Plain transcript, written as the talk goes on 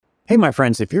Hey, my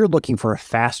friends, if you're looking for a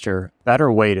faster,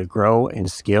 better way to grow and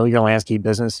scale your landscape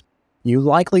business, you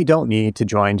likely don't need to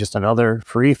join just another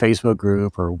free Facebook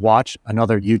group or watch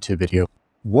another YouTube video.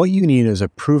 What you need is a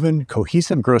proven,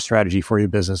 cohesive growth strategy for your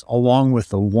business, along with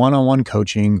the one-on-one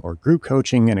coaching or group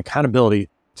coaching and accountability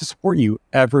to support you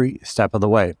every step of the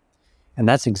way. And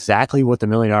that's exactly what the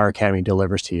 $1 Million Academy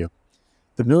delivers to you.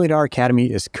 The $1 Million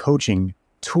Academy is coaching,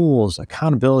 tools,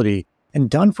 accountability, and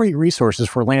done-for-you resources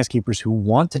for landscapers who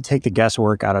want to take the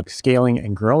guesswork out of scaling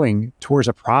and growing towards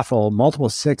a profitable multiple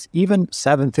 6, even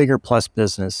 7-figure plus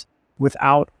business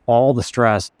without all the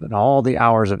stress and all the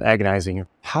hours of agonizing.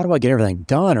 How do I get everything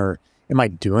done? Or am I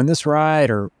doing this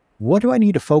right? Or what do I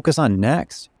need to focus on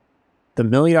next? The $1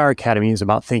 Million Academy is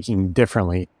about thinking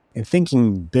differently and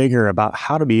thinking bigger about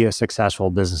how to be a successful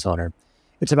business owner.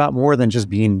 It's about more than just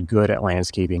being good at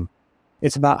landscaping.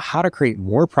 It's about how to create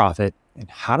more profit and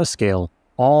how to scale,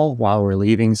 all while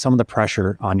relieving some of the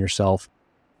pressure on yourself.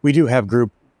 We do have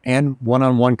group and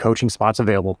one-on-one coaching spots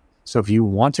available. So if you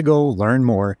want to go learn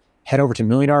more, head over to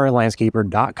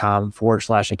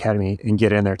milliondollarlandscaper.com/academy and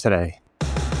get in there today.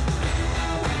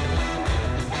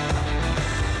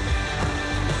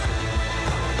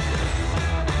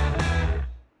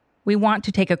 We want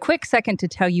to take a quick second to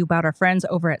tell you about our friends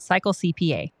over at Cycle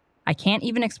CPA. I can't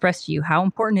even express to you how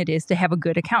important it is to have a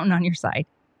good accountant on your side.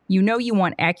 You know you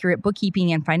want accurate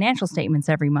bookkeeping and financial statements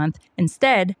every month.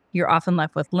 Instead, you're often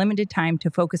left with limited time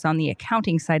to focus on the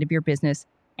accounting side of your business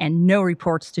and no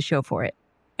reports to show for it.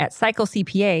 At Cycle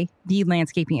CPA, the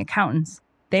landscaping accountants,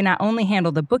 they not only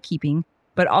handle the bookkeeping,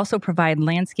 but also provide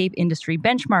landscape industry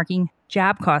benchmarking,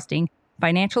 job costing,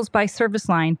 financials by service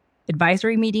line,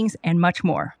 advisory meetings, and much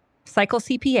more. Cycle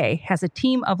CPA has a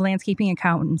team of landscaping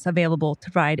accountants available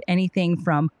to provide anything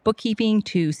from bookkeeping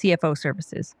to CFO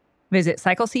services. Visit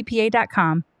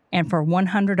cyclecpa.com, and for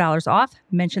 $100 off,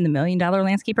 mention the $1 Million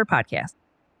Landscaper podcast.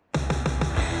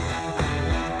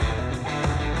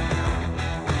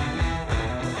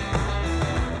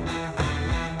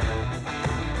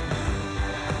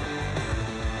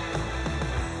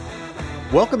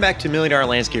 Welcome back to $1 Million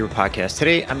Landscaper podcast.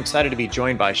 Today, I'm excited to be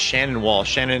joined by Shannon Wall.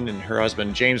 Shannon and her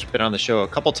husband, James, have been on the show a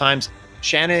couple times.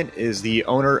 Shannon is the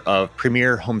owner of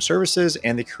Premier Home Services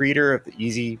and the creator of the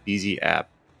EZBZ app.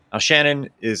 Now, Shannon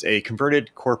is a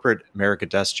converted corporate America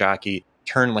desk jockey,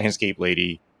 turned landscape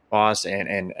lady, boss,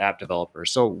 and app developer.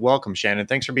 So welcome, Shannon.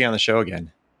 Thanks for being on the show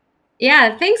again.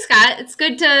 Yeah, thanks, Scott. It's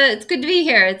good to be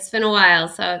here. It's been a while,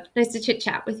 so nice to chit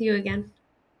chat with you again.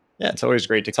 Yeah, it's always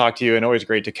great to talk to you and always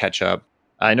great to catch up.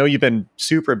 I know you've been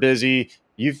super busy.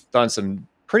 You've done some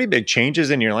pretty big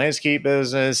changes in your landscape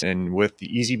business and with the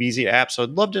EZBZ app. So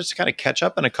I'd love to just kind of catch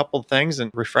up on a couple of things and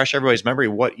refresh everybody's memory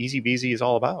what EZBZ is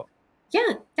all about.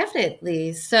 Yeah,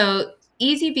 definitely. So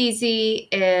EZBZ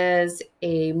is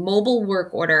a mobile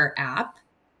work order app.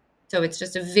 So it's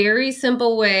just a very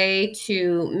simple way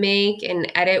to make and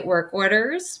edit work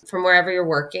orders from wherever you're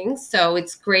working. So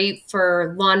it's great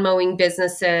for lawn mowing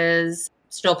businesses,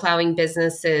 snow plowing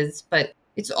businesses, but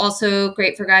it's also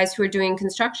great for guys who are doing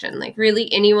construction. Like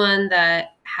really anyone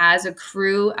that has a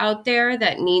crew out there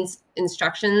that needs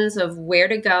instructions of where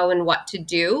to go and what to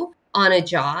do on a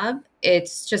job.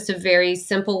 It's just a very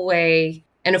simple way,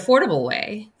 an affordable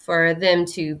way for them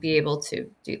to be able to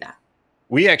do that.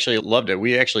 We actually loved it.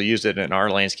 We actually used it in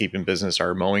our landscaping business.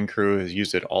 Our mowing crew has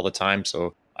used it all the time.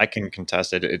 So I can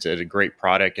contest it. It's a great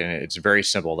product and it's very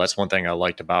simple. That's one thing I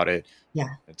liked about it. Yeah.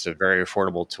 It's a very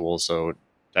affordable tool. So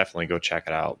definitely go check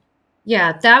it out.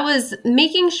 Yeah, that was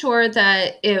making sure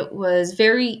that it was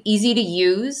very easy to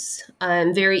use,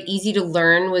 very easy to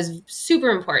learn was super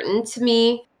important to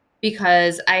me.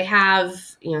 Because I have,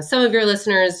 some of your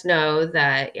listeners know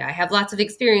that, I have lots of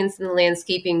experience in the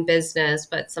landscaping business,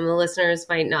 but some of the listeners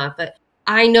might not. But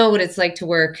I know what it's like to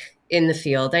work in the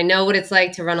field. I know what it's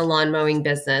like to run a lawn mowing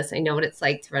business. I know what it's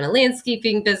like to run a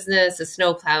landscaping business, a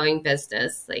snow plowing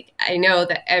business. Like I know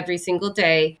that every single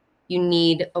day you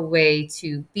need a way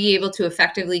to be able to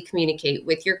effectively communicate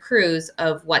with your crews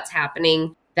of what's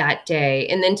happening that day,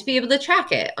 and then to be able to track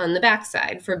it on the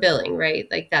backside for billing, right?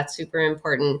 Like that's super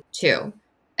important too.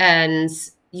 And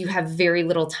you have very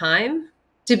little time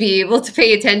to be able to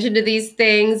pay attention to these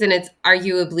things. And it's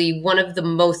arguably one of the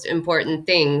most important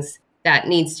things that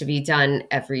needs to be done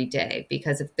every day,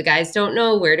 because if the guys don't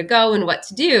know where to go and what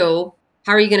to do,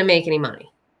 how are you going to make any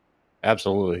money?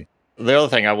 Absolutely. The other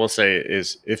thing I will say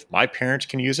is if my parents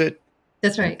can use it,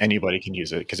 that's right. Anybody can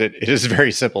use it because it is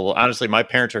very simple. Honestly, my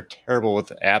parents are terrible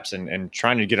with apps and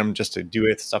trying to get them just to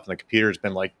do stuff on the computer has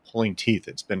been like pulling teeth.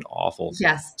 It's been awful.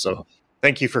 Yes. So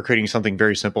thank you for creating something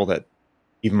very simple that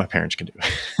even my parents can do.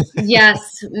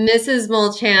 Yes, Mrs.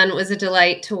 Mulchan was a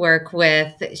delight to work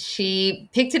with. She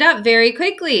picked it up very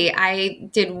quickly. I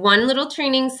did one little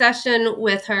training session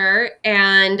with her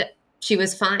and she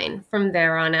was fine from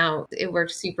there on out. It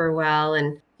worked super well.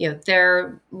 And,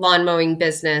 their lawn mowing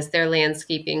business, their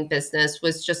landscaping business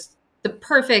was just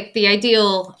the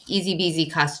ideal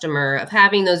EZBZ customer of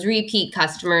having those repeat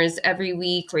customers every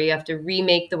week where you have to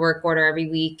remake the work order every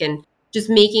week and just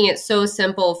making it so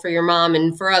simple for your mom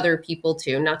and for other people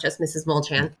too, not just Mrs.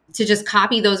 Mulchan, to just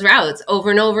copy those routes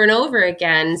over and over and over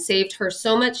again saved her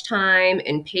so much time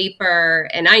and paper.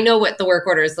 And I know what the work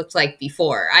orders looked like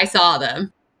before. I saw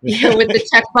them, with the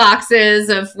check boxes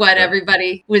of what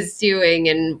everybody was doing.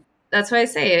 And that's why I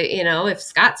say, if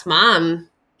Scott's mom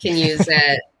can use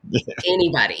it,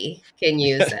 anybody can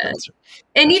use it.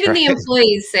 And even the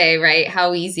employees say, right,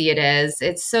 how easy it is.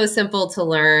 It's so simple to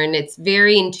learn. It's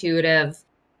very intuitive.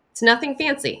 It's nothing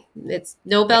fancy. It's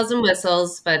no bells and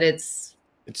whistles, but it's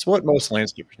what most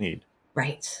landscapers need.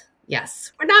 Right.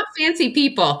 Yes. We're not fancy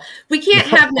people. We can't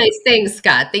have nice things,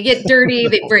 Scott. They get dirty,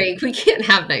 they break. We can't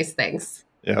have nice things.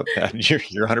 Yep,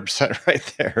 you're 100%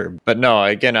 right there. But no,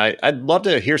 again, I'd love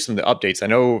to hear some of the updates. I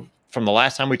know from the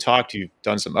last time we talked, you've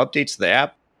done some updates to the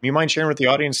app. You mind sharing with the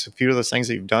audience a few of those things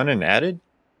that you've done and added?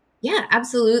 Yeah,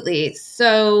 absolutely.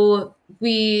 So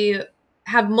we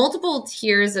have multiple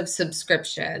tiers of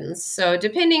subscriptions. So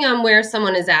depending on where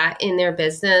someone is at in their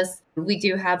business, we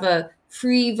do have a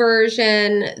free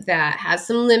version that has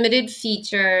some limited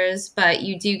features, but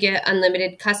you do get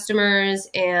unlimited customers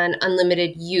and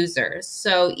unlimited users.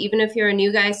 So even if you're a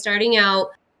new guy starting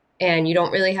out and you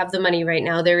don't really have the money right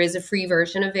now, there is a free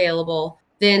version available.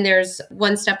 Then there's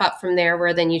one step up from there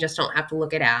where then you just don't have to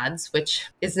look at ads, which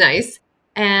is nice.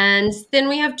 And then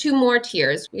we have two more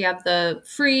tiers. We have the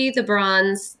free, the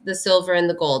bronze, the silver, and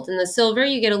the gold. And the silver,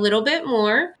 you get a little bit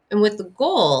more. And with the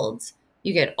gold,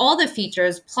 you get all the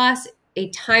features plus a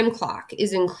time clock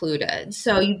is included.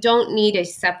 So you don't need a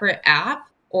separate app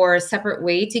or a separate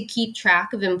way to keep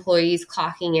track of employees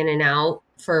clocking in and out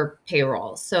for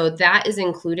payroll. So that is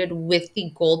included with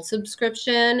the gold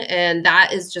subscription. And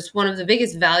that is just one of the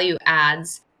biggest value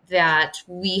adds that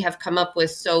we have come up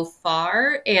with so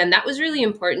far. And that was really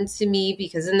important to me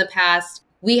because in the past,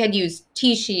 we had used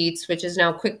T-Sheets, which is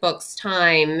now QuickBooks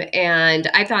Time. And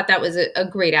I thought that was a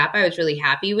great app. I was really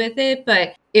happy with it,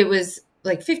 but it was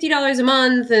like $50 a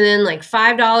month and then like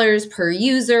 $5 per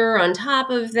user on top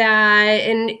of that.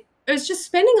 And I was just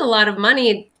spending a lot of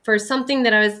money for something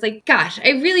that I was like, gosh,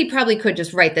 I really probably could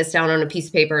just write this down on a piece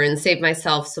of paper and save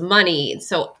myself some money.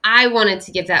 So I wanted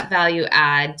to give that value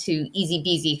add to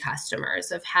EZBZ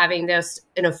customers of having this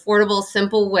an affordable,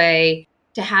 simple way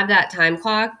to have that time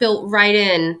clock built right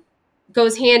in.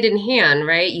 Goes hand in hand,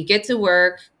 right? You get to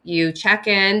work, you check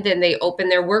in, then they open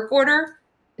their work order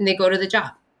and they go to the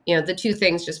job. The two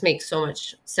things just make so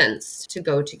much sense to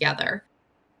go together.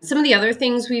 Some of the other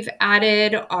things we've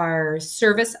added are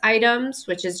service items,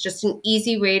 which is just an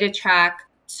easy way to track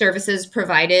services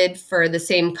provided for the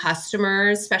same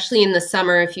customers, especially in the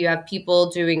summer if you have people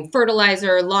doing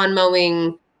fertilizer, lawn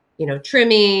mowing,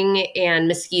 trimming and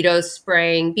mosquito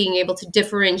spraying, being able to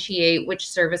differentiate which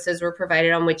services were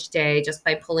provided on which day just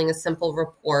by pulling a simple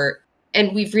report.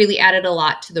 And we've really added a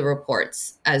lot to the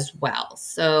reports as well.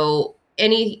 So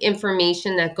any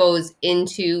information that goes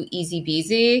into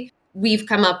EZBZ, we've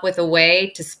come up with a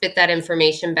way to spit that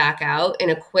information back out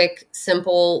in a quick,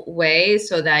 simple way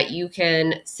so that you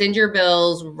can send your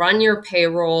bills, run your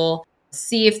payroll,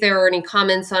 see if there are any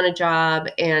comments on a job,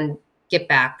 and get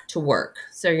back to work.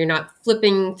 So you're not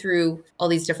flipping through all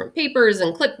these different papers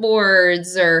and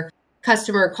clipboards or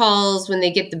customer calls when they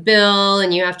get the bill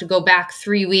and you have to go back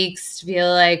 3 weeks to be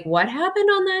like, what happened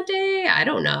on that day? I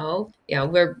don't know.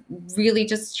 We're really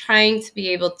just trying to be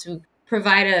able to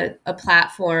provide a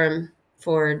platform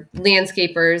for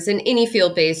landscapers in any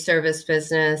field-based service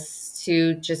business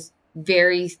to just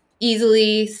very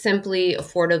easily, simply,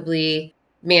 affordably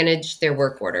manage their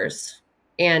work orders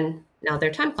and now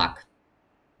their time clock.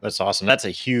 That's awesome. That's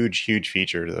a huge, huge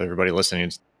feature to everybody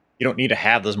listening. You don't need to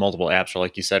have those multiple apps, or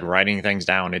like you said, writing things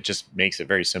down. It just makes it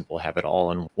very simple. Have it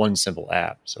all in one simple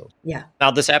app. So yeah. Now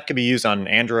this app can be used on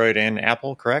Android and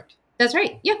Apple, correct? That's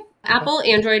right. Yeah. Apple,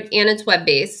 Android, and it's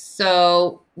web-based.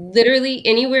 So literally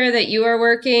anywhere that you are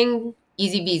working,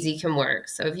 EZBZ can work.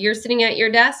 So if you're sitting at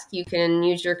your desk, you can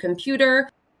use your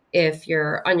computer. If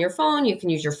you're on your phone, you can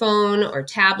use your phone or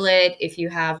tablet. If you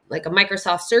have like a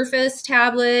Microsoft Surface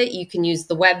tablet, you can use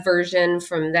the web version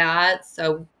from that.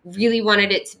 So really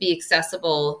wanted it to be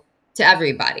accessible to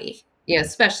everybody,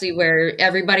 especially where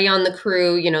everybody on the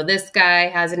crew, this guy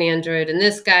has an Android and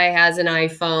this guy has an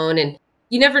iPhone, and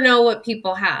you never know what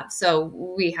people have. So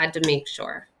we had to make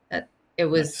sure that it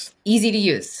was easy to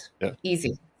use. Yeah.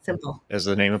 Easy, simple. As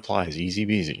the name implies, easy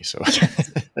peasy. So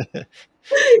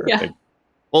yeah.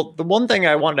 Well, the one thing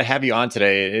I wanted to have you on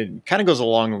today, it kind of goes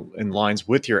along in lines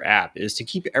with your app, is to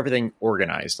keep everything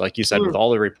organized. Like you said, with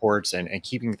all the reports and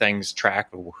keeping things track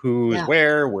of who's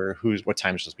where, what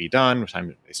time is supposed to be done, what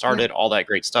time they started, all that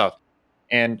great stuff.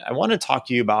 And I want to talk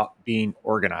to you about being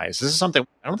organized. This is something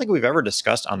I don't think we've ever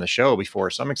discussed on the show before.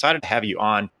 So I'm excited to have you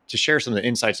on to share some of the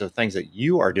insights of the things that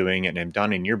you are doing and have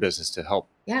done in your business to help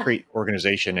create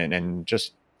organization and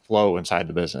just flow inside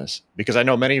the business. Because I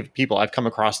know many people, I've come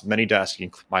across many desks,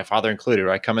 my father included,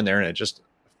 where I come in there and it's just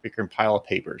a freaking pile of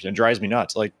papers and it drives me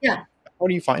nuts. Like, how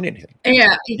do you find anything?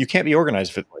 Yeah. You can't be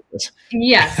organized if it's like this.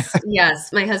 Yes.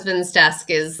 Yes. My husband's desk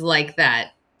is like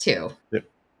that too. Yep.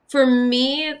 For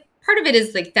me, part of it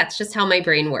is like, that's just how my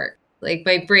brain works. Like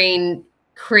my brain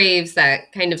craves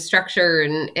that kind of structure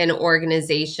and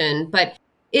organization, but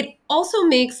it also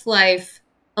makes life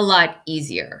a lot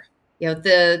easier. You know,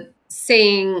 the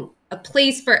saying a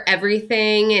place for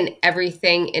everything and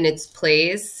everything in its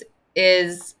place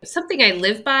is something I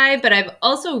live by, but I've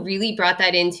also really brought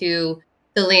that into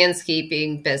the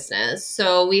landscaping business.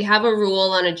 So we have a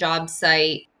rule on a job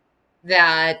site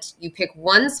that you pick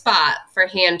one spot for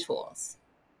hand tools,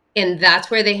 and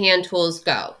that's where the hand tools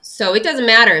go. So it doesn't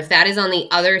matter if that is on the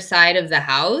other side of the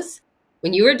house.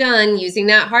 When you are done using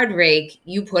that hard rake,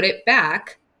 you put it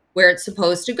back where it's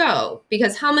supposed to go,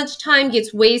 because how much time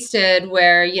gets wasted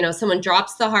where, you know, someone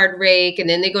drops the hard rake and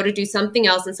then they go to do something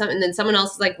else and then someone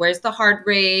else is like, where's the hard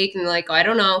rake? And they're like, oh, I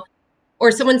don't know. Or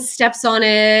someone steps on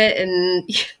it and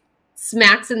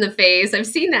smacks in the face. I've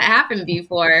seen that happen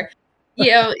before.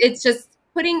 You know, it's just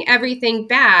putting everything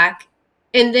back,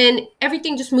 and then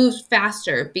everything just moves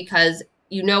faster because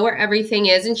you know where everything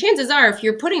is. And chances are, if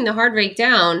you're putting the hard rake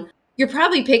down, you're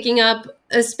probably picking up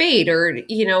a spade or,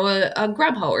 you know, a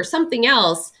grub hoe or something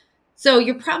else. So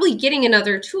you're probably getting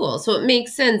another tool. So it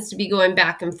makes sense to be going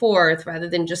back and forth rather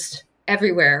than just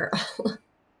everywhere,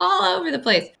 all over the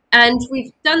place. And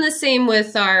we've done the same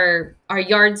with our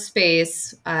yard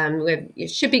space. We have a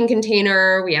shipping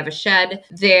container. We have a shed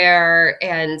there.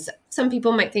 And some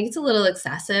people might think it's a little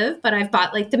excessive, but I've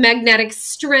bought like the magnetic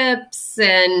strips,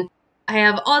 and I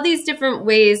have all these different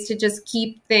ways to just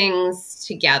keep things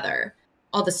together.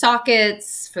 All the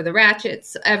sockets for the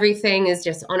ratchets, everything is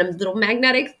just on a little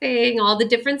magnetic thing, all the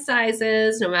different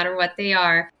sizes, no matter what they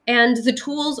are. And the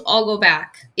tools all go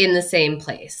back in the same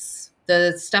place.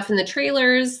 The stuff in the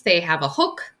trailers, they have a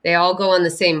hook. They all go on the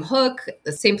same hook,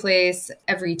 the same place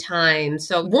every time.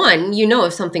 So one, you know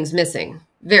if something's missing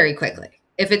very quickly.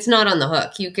 If it's not on the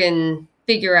hook, you can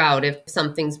figure out if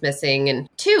something's missing. And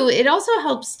two, it also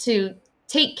helps to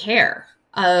take care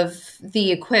of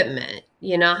the equipment.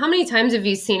 You know, how many times have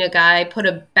you seen a guy put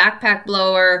a backpack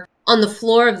blower on the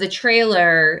floor of the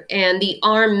trailer and the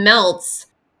arm melts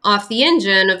off the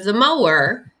engine of the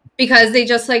mower because they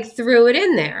just like threw it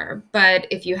in there? But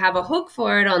if you have a hook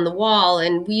for it on the wall,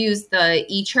 and we use the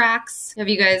E-Trax. Have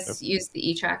you guys used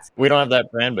the E-Trax? We don't have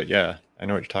that brand, but yeah, I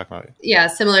know what you're talking about. Yeah,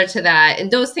 similar to that.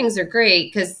 And those things are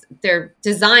great because they're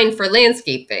designed for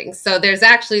landscaping. So there's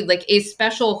actually like a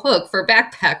special hook for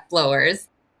backpack blowers.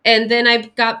 And then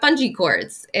I've got bungee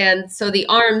cords. And so the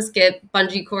arms get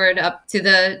bungee cord up to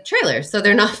the trailer, so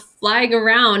they're not flying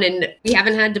around. And we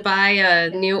haven't had to buy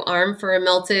a new arm for a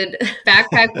melted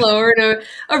backpack blower in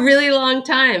a really long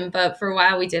time. But for a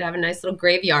while, we did have a nice little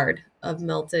graveyard of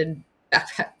melted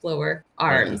backpack blower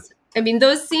arms. I mean,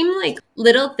 those seem like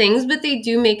little things, but they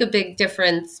do make a big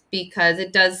difference because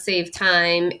it does save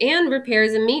time and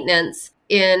repairs and maintenance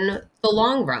in the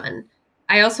long run.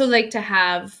 I also like to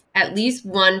have at least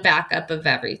one backup of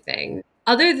everything.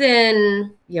 Other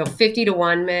than,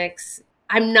 50-to-1 mix,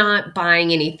 I'm not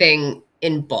buying anything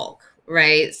in bulk,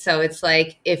 right? So it's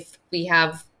like if we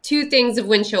have 2 things of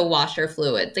windshield washer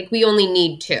fluid, like we only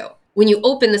need 2. When you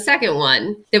open the second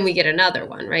one, then we get another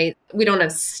one, right? We don't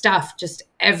have stuff just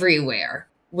everywhere,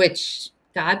 which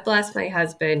God bless my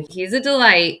husband. He's a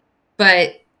delight,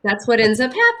 but that's what ends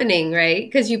up happening, right?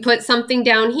 Because you put something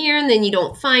down here and then you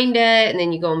don't find it. And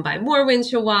then you go and buy more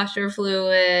windshield washer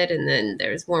fluid. And then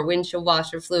there's more windshield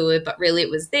washer fluid, but really it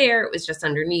was there. It was just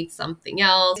underneath something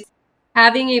else.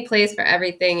 Having a place for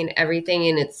everything and everything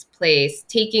in its place,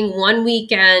 taking one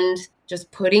weekend, just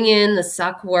putting in the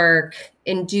suck work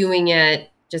and doing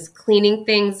it, just cleaning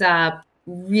things up,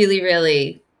 really,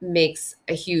 really makes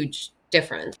a huge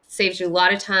difference. Saves you a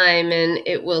lot of time, and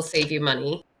it will save you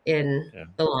money in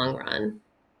the long run.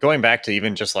 Going back to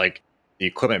even just like the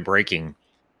equipment breaking,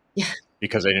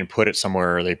 because they didn't put it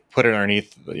somewhere, or they put it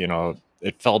underneath,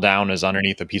 it fell down as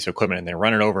underneath a piece of equipment and they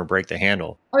run it over and break the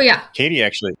handle. Oh, yeah. Katie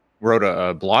actually wrote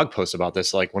a blog post about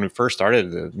this. Like when we first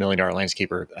started the $1 Million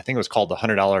Landscaper, I think it was called the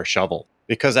 $100 shovel,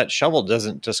 because that shovel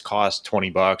doesn't just cost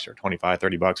 $20 or 25,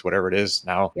 $30, whatever it is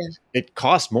now. Yeah. It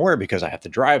costs more because I have to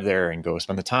drive there and go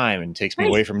spend the time, and it takes me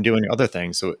away from doing other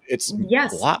things. So it's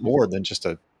a lot more than just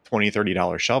a $20,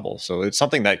 $30 shovel. So it's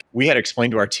something that we had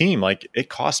explained to our team, like it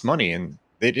costs money, and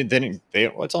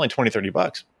it's only 20,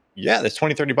 $30. Yeah, that's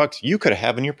 20, $30 you could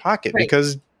have in your pocket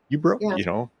because you broke,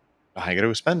 I got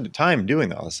to spend time doing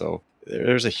that. So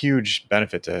there's a huge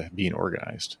benefit to being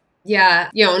organized. Yeah.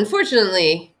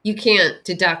 Unfortunately, you can't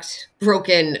deduct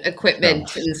broken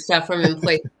equipment and stuff from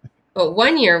employees. But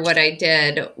one year, what I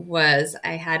did was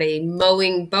I had a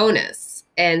mowing bonus.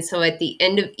 And so at the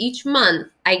end of each month,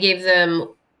 I gave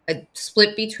them a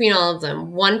split between all of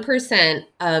them, 1%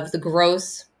 of the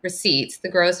gross receipts, the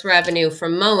gross revenue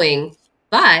from mowing.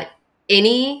 But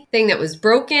anything that was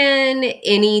broken,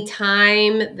 any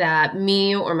time that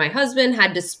me or my husband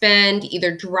had to spend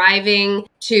either driving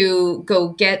to go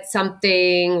get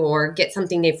something or get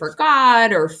something they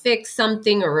forgot or fix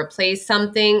something or replace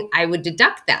something, I would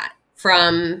deduct that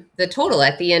from the total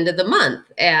at the end of the month.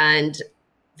 And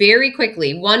very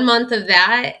quickly, 1 month of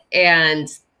that, and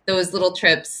those little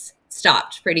trips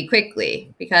stopped pretty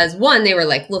quickly because one, they were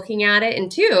like looking at it, and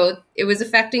two, it was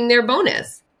affecting their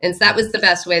bonus. And so that was the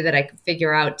best way that I could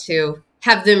figure out to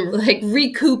have them like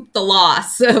recoup the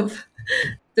loss of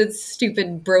the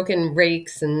stupid broken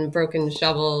rakes and broken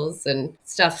shovels and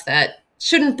stuff that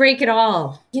shouldn't break at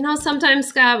all. Sometimes,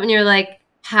 Scott, when you're like,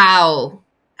 how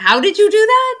did you do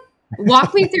that?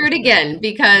 Walk me through it again,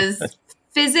 because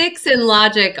physics and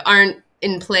logic aren't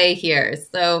in play here.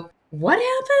 So what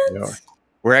happened? Yeah.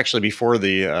 We're actually, before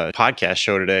the podcast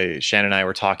show today, Shannon and I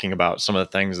were talking about some of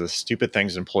the stupid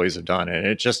things employees have done. And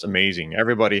it's just amazing.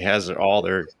 Everybody has all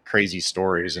their crazy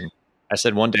stories. And I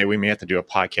said one day we may have to do a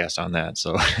podcast on that.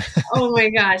 So, oh my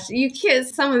gosh, you can't,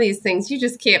 some of these things, you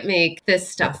just can't make this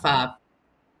stuff up.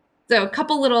 So a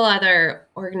couple little other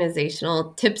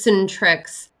organizational tips and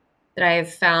tricks that I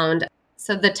have found.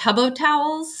 So the Tubbo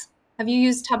towels, have you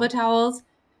used Tubbo towels?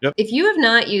 Yep. If you have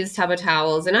not used Tubbo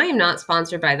towels, and I am not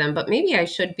sponsored by them, but maybe I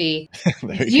should be,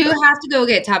 you have to go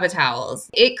get Tubbo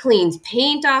towels. It cleans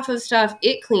paint off of stuff.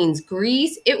 It cleans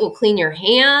grease. It will clean your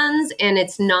hands, and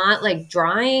it's not like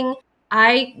drying.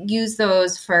 I use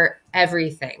those for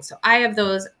everything. So I have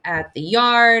those at the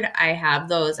yard. I have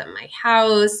those at my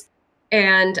house,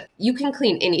 and you can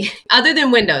clean any, other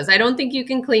than windows. I don't think you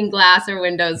can clean glass or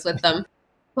windows with them.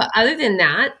 But other than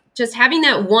that, just having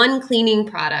that one cleaning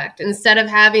product instead of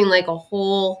having like a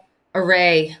whole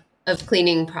array of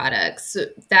cleaning products,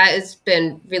 that has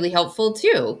been really helpful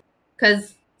too,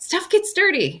 because stuff gets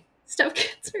dirty. Stuff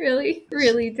gets really,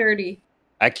 really dirty.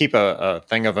 I keep a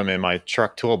thing of them in my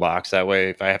truck toolbox. That way,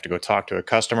 if I have to go talk to a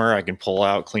customer, I can pull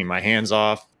out, clean my hands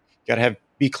off. You got to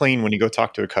be clean when you go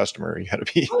talk to a customer. You got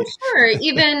to be. Oh, sure.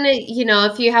 Even,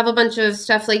 if you have a bunch of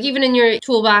stuff, like even in your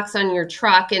toolbox on your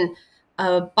truck, and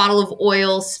a bottle of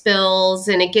oil spills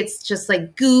and it gets just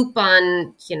like goop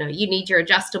on, you need your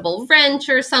adjustable wrench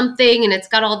or something, and it's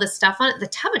got all this stuff on it. The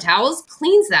Tubbo towels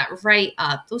cleans that right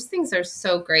up. Those things are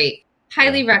so great.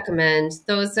 Highly recommend.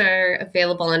 Those are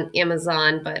available on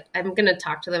Amazon, but I'm going to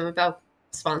talk to them about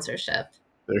sponsorship.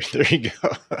 There you go.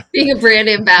 Being a brand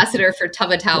ambassador for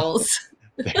Tubbo towels.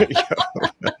 There you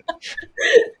go.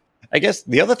 I guess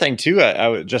the other thing too,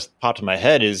 I just popped in my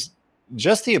head is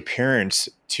just the appearance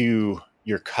to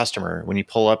your customer when you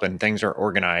pull up and things are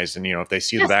organized, and if they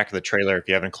see the back of the trailer, if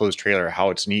you have an enclosed trailer,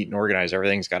 how it's neat and organized,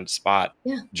 everything's got its spot.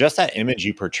 Just that image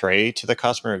you portray to the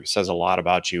customer says a lot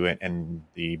about you and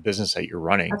the business that you're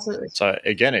running. Absolutely. So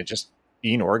again, it just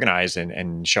being organized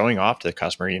and showing off to the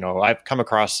customer. I've come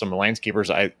across some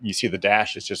landscapers, you see the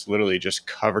dash is just literally just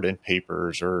covered in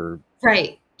papers or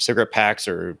cigarette packs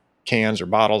or cans or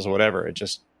bottles or whatever. It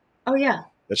just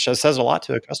it just says a lot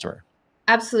to a customer.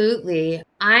 Absolutely.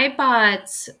 I bought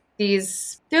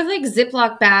these, they're like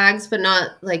Ziploc bags, but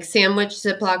not like sandwich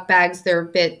Ziploc bags. They're a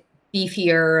bit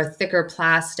beefier, thicker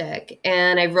plastic.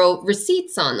 And I wrote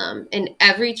receipts on them. And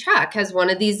every truck has one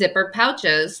of these zipper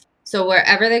pouches. So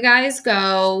wherever the guys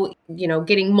go,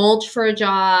 getting mulch for a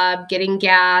job, getting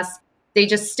gas, they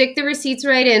just stick the receipts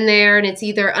right in there. And it's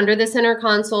either under the center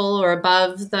console or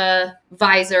above the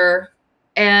visor.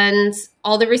 And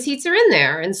all the receipts are in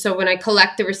there. And so when I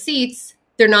collect the receipts,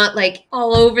 they're not like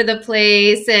all over the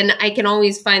place. And I can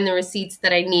always find the receipts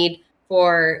that I need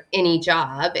for any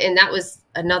job. And that was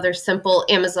another simple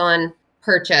Amazon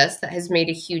purchase that has made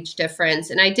a huge difference.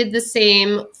 And I did the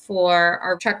same for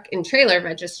our truck and trailer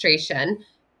registration.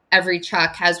 every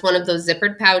truck has one of those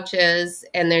zippered pouches,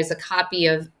 and there's a copy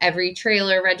of every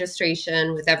trailer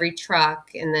registration with every truck.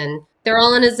 And then they're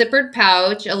all in a zippered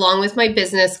pouch along with my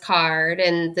business card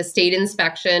and the state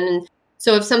inspection. And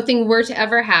so if something were to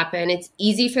ever happen, it's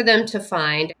easy for them to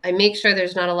find. I make sure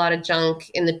there's not a lot of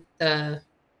junk in the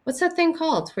what's that thing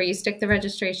called where you stick the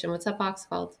registration? What's that box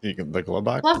called? The glove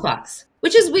box? Glove box,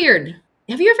 which is weird.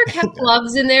 Have you ever kept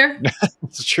gloves in there?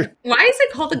 That's true. Why is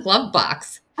it called a glove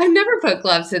box? I've never put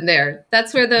gloves in there.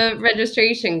 That's where the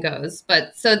registration goes.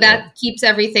 But so that keeps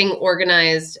everything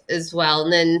organized as well.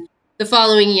 And then the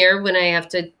following year, when I have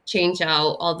to change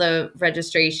out all the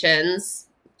registrations,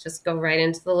 just go right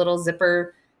into the little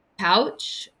zipper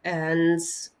pouch, and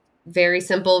very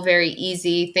simple, very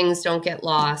easy. Things don't get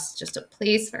lost. Just a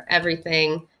place for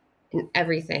everything and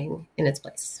everything in its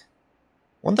place.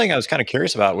 One thing I was kind of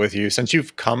curious about with you, since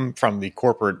you've come from the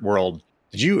corporate world,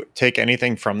 did you take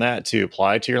anything from that to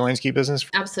apply to your landscape business?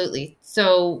 Absolutely.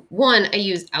 So one, I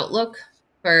use Outlook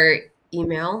for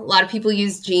email. A lot of people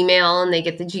use Gmail and they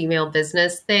get the Gmail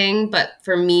business thing. But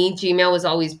for me, Gmail was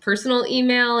always personal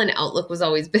email and Outlook was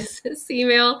always business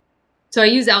email. So I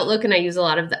use Outlook, and I use a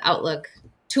lot of the Outlook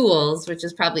tools, which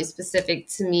is probably specific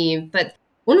to me. But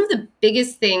one of the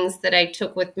biggest things that I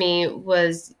took with me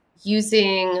was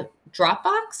using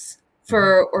Dropbox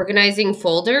for organizing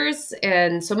folders.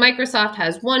 And so Microsoft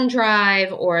has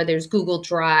OneDrive, or there's Google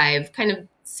Drive, kind of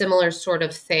similar sort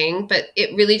of thing. But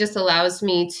it really just allows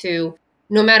me to,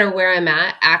 no matter where I'm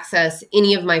at, access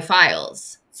any of my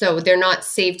files. So they're not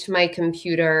saved to my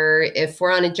computer. If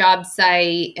we're on a job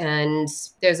site and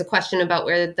there's a question about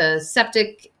where the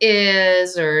septic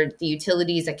is or the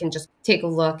utilities, I can just take a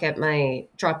look at my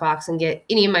Dropbox and get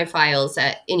any of my files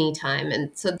at any time. And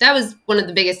so that was one of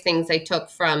the biggest things I took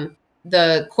from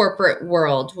the corporate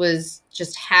world, was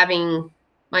just having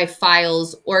my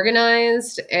files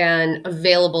organized and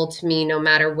available to me no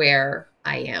matter where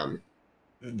I am.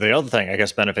 The other thing, I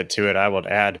guess, benefit to it, I would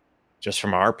add, just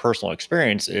from our personal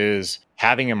experience, is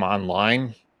having them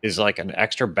online is like an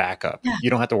extra backup. Yeah. You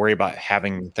don't have to worry about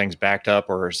having things backed up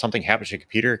or something happens to your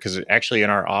computer. Because actually in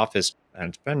our office, and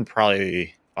it's been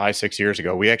probably 5-6 years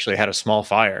ago, we actually had a small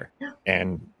fire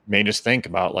and made us think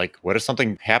about, like, what if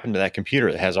something happened to that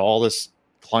computer that has all this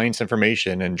client's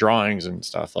information and drawings and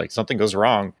stuff? Like, something goes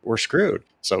wrong, we're screwed.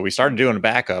 So we started doing a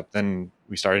backup. Then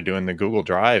we started doing the Google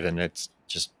Drive, and it's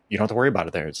just, you don't have to worry about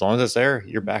it there. As long as it's there,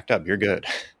 you're backed up, you're good.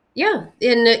 Yeah.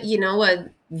 And, a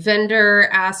vendor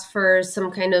asks for some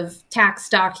kind of tax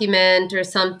document or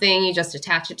something, you just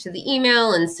attach it to the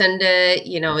email and send it.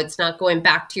 It's not going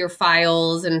back to your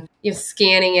files and you're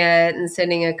scanning it and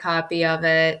sending a copy of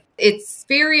it. It's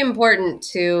very important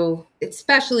to,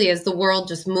 especially as the world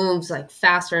just moves like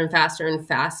faster and faster and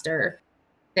faster,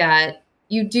 that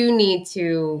you do need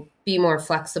to be more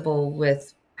flexible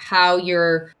with how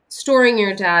you're storing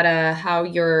your data, how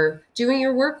you're doing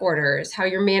your work orders, how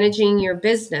you're managing your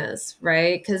business,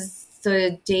 right? Because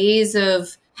the days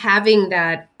of having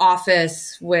that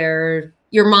office where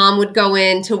your mom would go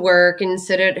in to work and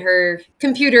sit at her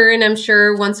computer, and I'm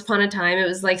sure once upon a time it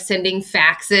was like sending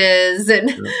faxes and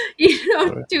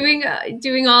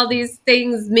doing all these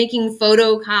things, making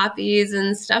photocopies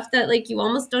and stuff that like you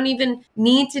almost don't even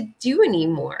need to do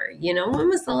anymore. When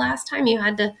was the last time you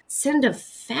had to send a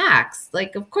fax?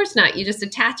 Like, of course not. You just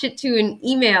attach it to an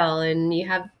email, and you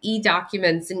have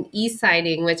e-documents and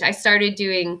e-signing, which I started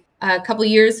doing a couple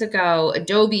years ago.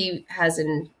 Adobe has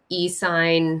an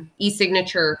e-sign,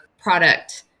 e-signature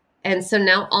product. And so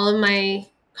now all of my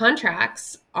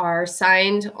contracts are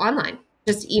signed online.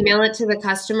 Just email it to the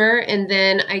customer, and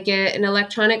then I get an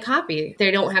electronic copy.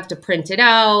 They don't have to print it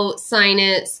out, sign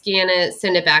it, scan it,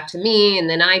 send it back to me, and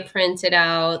then I print it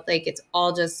out. Like, it's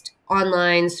all just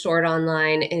online, stored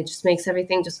online, and it just makes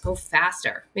everything just go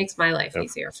faster. Makes my life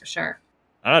easier for sure.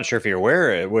 I'm not sure if you're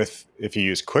aware, if you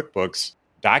use QuickBooks,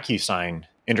 DocuSign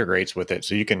integrates with it,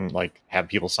 so you can like have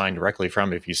people sign directly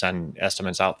from it if you send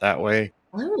estimates out that way.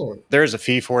 Oh, there's a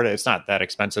fee for it. It's not that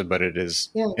expensive, but it is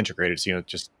integrated, so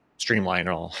just streamline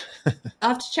it all. I'll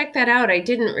have to check that out. I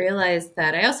didn't realize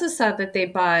that. I also saw that they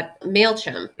bought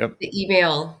MailChimp, the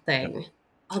email thing.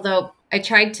 Although I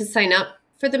tried to sign up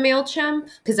for the MailChimp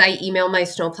because I email my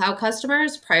snowplow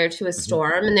customers prior to a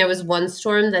storm. And there was one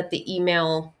storm that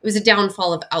it was a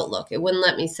downfall of Outlook. It wouldn't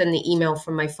let me send the email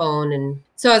from my phone. And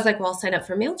so I was like, well, I'll sign up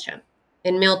for MailChimp.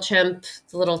 And MailChimp,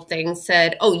 the little thing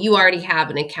said, oh, you already have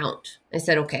an account. I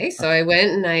said, okay. So I went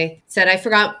and I said, I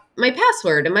forgot my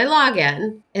password and my login.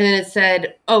 And then it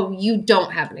said, oh, you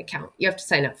don't have an account. You have to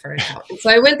sign up for an account. And so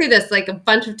I went through this like a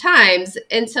bunch of times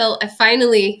until I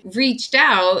finally reached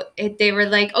out. They were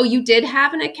like, oh, you did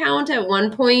have an account at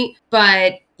one point,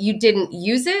 but you didn't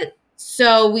use it.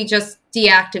 So we just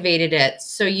deactivated it.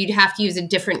 So you'd have to use a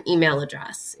different email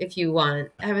address if you want.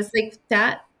 I was like,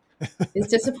 that is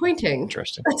disappointing.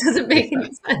 Interesting. That doesn't make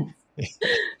any sense.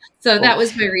 So that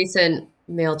was my recent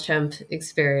MailChimp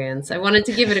experience. I wanted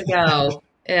to give it a go,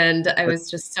 and I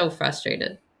was just so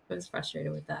frustrated. I was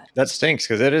frustrated with that. That stinks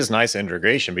because it is nice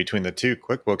integration between the two,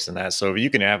 QuickBooks and that. So you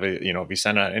can have it, if you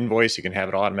send out an invoice, you can have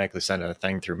it automatically send a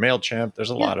thing through MailChimp.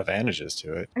 There's a lot of advantages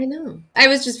to it. I know. I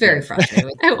was just very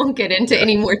frustrated. I won't get into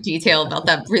any more detail about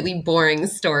that really boring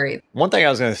story. One thing I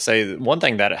was going to say, one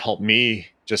thing that helped me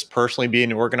just personally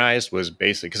being organized was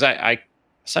basically because I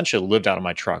essentially lived out of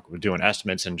my truck with doing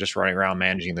estimates and just running around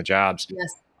managing the jobs.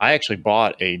 Yes. I actually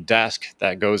bought a desk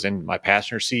that goes in my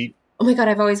passenger seat. Oh my God,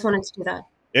 I've always wanted to do that.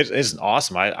 It's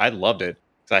awesome. I loved it.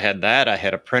 I had that. I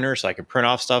had a printer so I could print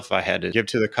off stuff I had to give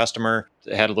to the customer.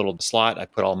 It had a little slot. I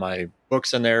put all my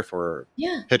books in there for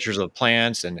pictures of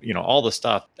plants and, all the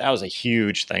stuff. That was a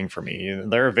huge thing for me.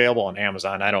 They're available on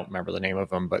Amazon. I don't remember the name of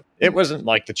them, but it wasn't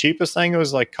like the cheapest thing. It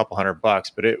was like a couple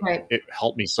 $100, but it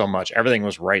helped me so much. Everything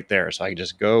was right there. So I could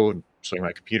just go and swing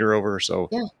my computer over. So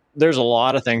there's a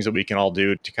lot of things that we can all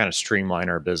do to kind of streamline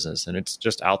our business. And it's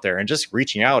just out there and just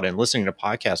reaching out and listening to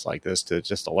podcasts like this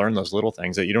to learn those little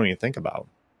things that you don't even think about.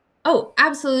 Oh,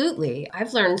 absolutely.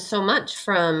 I've learned so much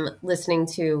from listening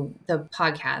to the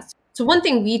podcast. So one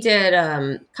thing we did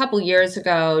a couple years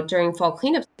ago during fall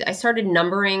cleanup, I started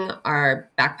numbering our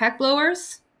backpack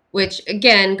blowers, which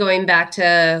again, going back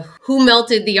to who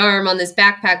melted the arm on this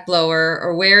backpack blower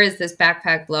or where is this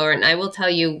backpack blower? And I will tell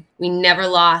you, we never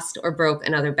lost or broke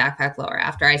another backpack blower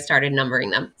after I started numbering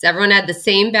them. So everyone had the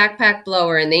same backpack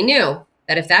blower and they knew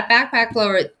that if that backpack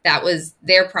blower, that was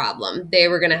their problem. They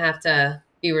were going to have to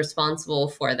be responsible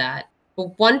for that.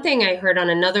 But one thing I heard on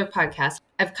another podcast,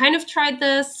 I've kind of tried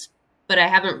this, but I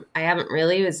haven't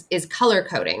really, is color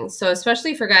coding. So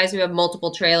especially for guys who have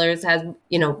multiple trailers, has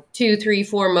 2, 3,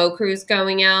 4 mow crews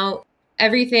going out.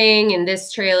 Everything in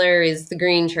this trailer is the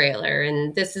green trailer,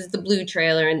 and this is the blue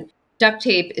trailer. And duct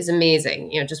tape is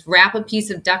amazing. Just wrap a piece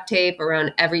of duct tape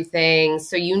around everything,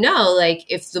 so like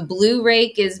if the blue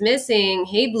rake is missing,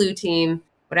 hey blue team,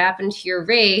 what happened to your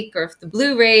rake? Or if the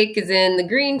blue rake is in the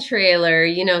green trailer,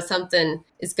 something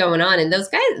is going on. And those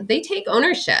guys, they take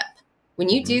ownership. When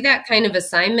you do that kind of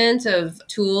assignment of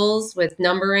tools with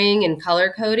numbering and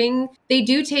color coding, they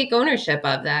do take ownership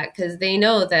of that because they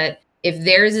know that if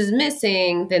theirs is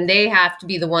missing, then they have to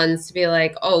be the ones to be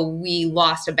like, oh, we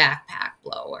lost a backpack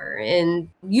blower. And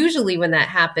usually when that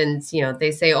happens,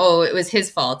 they say, oh, it was his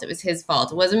fault. It was his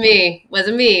fault. It wasn't me. It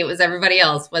wasn't me. It was everybody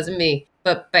else. It wasn't me.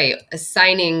 But by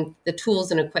assigning the tools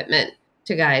and equipment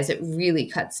to guys, it really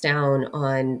cuts down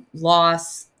on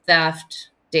loss, theft,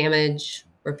 damage,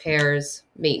 repairs,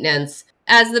 maintenance.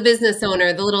 As the business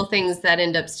owner, the little things that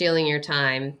end up stealing your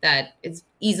time, that is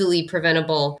easily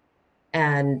preventable,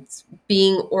 and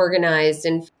being organized.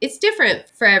 And it's different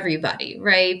for everybody,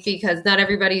 right? Because not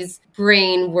everybody's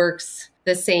brain works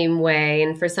the same way.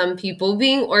 And for some people,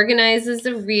 being organized is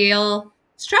a real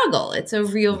struggle. It's a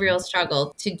real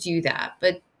struggle to do that.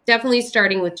 But definitely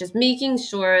starting with just making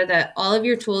sure that all of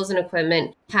your tools and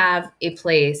equipment have a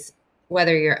place,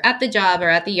 whether you're at the job or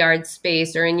at the yard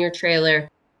space or in your trailer.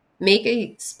 Make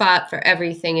a spot for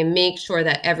everything and make sure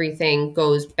that everything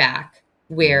goes back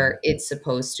where it's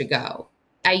supposed to go.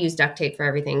 I use duct tape for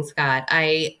everything, Scott.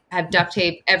 I have duct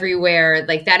tape everywhere.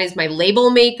 Like, that is my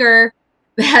label maker.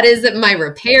 That is my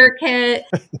repair kit.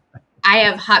 I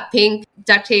have hot pink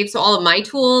duct tape. So all of my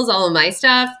tools, all of my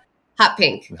stuff, hot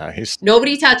pink. Nice.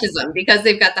 Nobody touches them because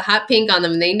they've got the hot pink on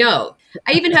them and they know.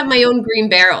 I even have my own green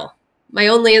barrel, my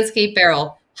own landscape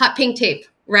barrel, hot pink tape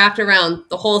wrapped around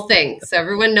the whole thing. So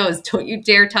everyone knows, don't you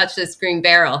dare touch this green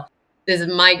barrel. This is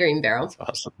my green barrel. That's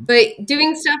awesome. But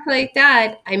doing stuff like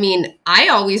that, I mean, I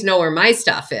always know where my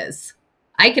stuff is.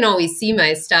 I can always see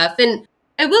my stuff. And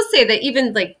I will say that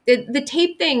even like the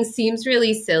tape thing seems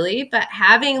really silly, but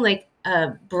having like a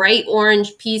bright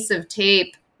orange piece of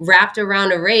tape wrapped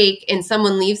around a rake and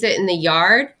someone leaves it in the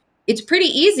yard, it's pretty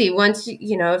easy once,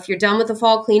 if you're done with the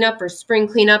fall cleanup or spring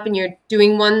cleanup and you're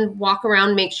doing one walk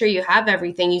around, make sure you have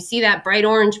everything. You see that bright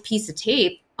orange piece of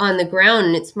tape on the ground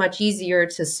and it's much easier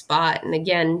to spot. And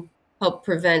again, help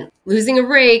prevent losing a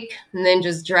rake and then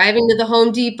just driving to the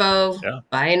Home Depot,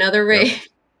 buy another rake. Yeah.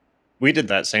 We did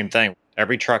that same thing.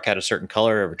 Every truck had a certain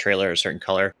color, every trailer had a certain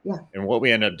color. Yeah. And what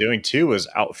we ended up doing too was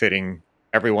outfitting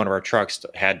every one of our trucks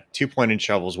had 2 pointed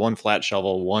shovels, 1 flat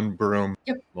shovel, 1 broom,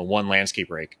 1 landscape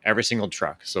rake, every single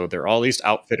truck. So they're all at least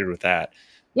outfitted with that.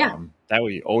 Yeah. That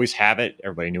way you always have it.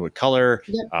 Everybody knew what color.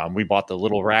 Yep. We bought the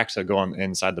little racks that go on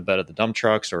inside the bed of the dump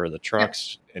trucks or the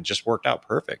trucks. It just worked out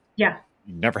perfect. Yeah.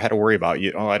 you never had to worry about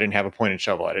I didn't have a pointed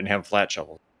shovel. I didn't have a flat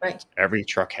shovel. Right. Every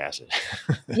truck has it.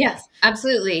 Yes,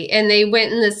 absolutely. And they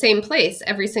went in the same place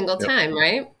every single time,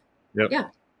 right? Yep. Yeah.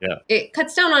 Yeah. It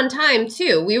cuts down on time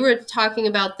too. We were talking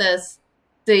about this,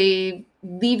 the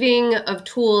leaving of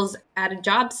tools at a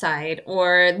job site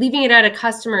or leaving it at a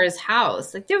customer's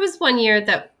house. Like there was one year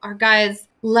that our guys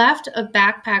left a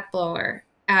backpack blower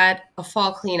at a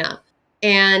fall cleanup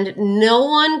and no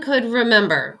one could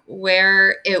remember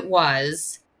where it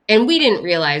was. And we didn't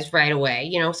realize right away,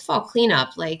 it's fall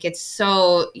cleanup. Like it's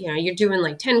so, you're doing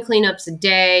like 10 cleanups a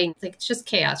day. Like it's just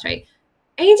chaos, right?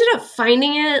 I ended up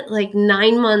finding it like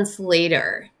 9 months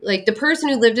later. Like the person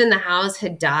who lived in the house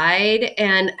had died.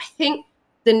 And I think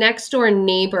the next door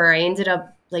neighbor, I ended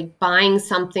up like buying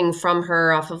something from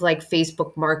her off of like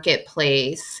Facebook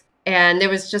Marketplace. And there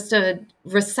was just a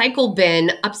recycle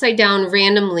bin upside down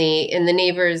randomly in the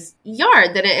neighbor's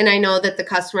yard. And I know that the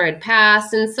customer had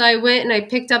passed. And so I went and I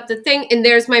picked up the thing. And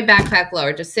there's my backpack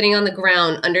blower just sitting on the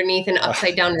ground underneath an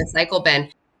upside down recycle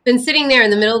bin. Been sitting there in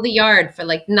the middle of the yard for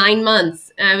like 9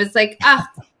 months. And I was like,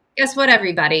 guess what,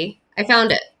 everybody? I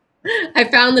found it. I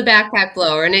found the backpack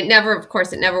blower. And of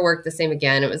course, it never worked the same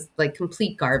again. It was like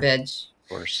complete garbage.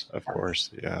 Of course.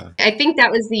 Yeah. I think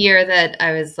that was the year that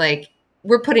I was like,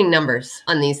 we're putting numbers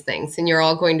on these things and you're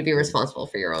all going to be responsible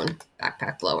for your own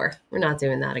backpack blower. We're not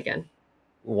doing that again.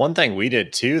 One thing we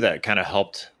did too that kind of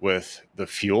helped with the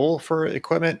fuel for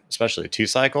equipment, especially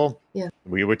 2-cycle. Yeah.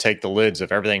 We would take the lids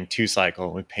of everything 2-cycle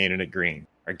and we painted it green.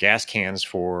 Our gas cans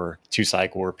for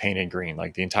 2-cycle were painted green,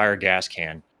 like the entire gas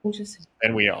can. Interesting.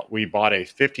 And we bought a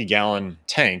 50-gallon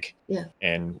tank. Yeah.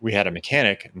 And we had a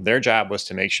mechanic. And their job was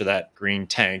to make sure that green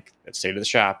tank that stayed at the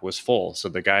shop was full. So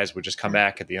the guys would just come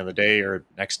back at the end of the day or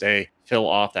next day, fill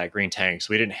off that green tank.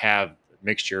 So we didn't have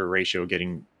mixture ratio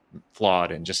getting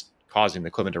flawed and just causing the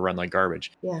equipment to run like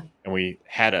garbage. Yeah. And we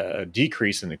had a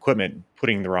decrease in the equipment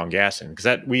putting the wrong gas in because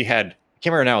I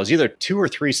can't remember now, it was either 2 or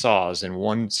 3 saws in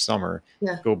one summer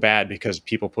go bad because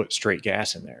people put straight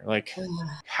gas in there. Like,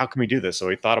 how can we do this? So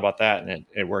we thought about that and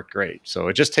it worked great. So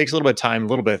it just takes a little bit of time, a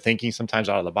little bit of thinking sometimes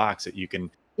out of the box that you can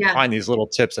find these little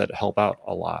tips that help out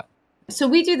a lot. So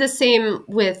we do the same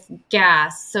with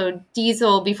gas. So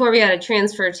diesel, before we had a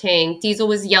transfer tank, diesel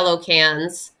was yellow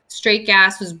cans, straight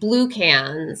gas was blue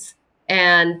cans,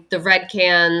 and the red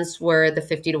cans were the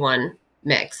 50-to-1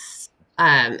 mix.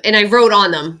 And I wrote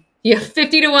on them,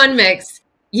 50-to-1 mix.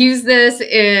 Use this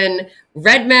in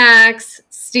Red Max,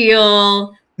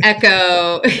 Steel,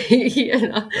 Echo,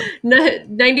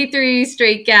 93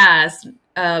 straight gas,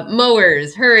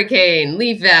 mowers, Hurricane,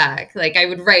 Leaf Vac. Like I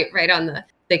would write right on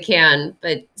the can.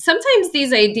 But sometimes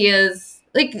these ideas,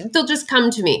 like they'll just come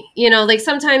to me, like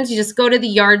sometimes you just go to the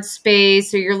yard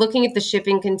space or you're looking at the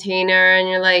shipping container and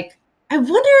you're like, I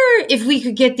wonder if we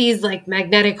could get these like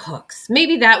magnetic hooks.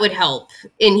 Maybe that would help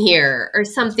in here or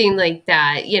something like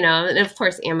that, and of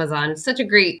course, Amazon is such a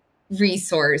great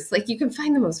resource. Like you can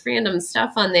find the most random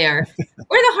stuff on there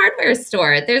or the hardware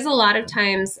store. There's a lot of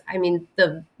times,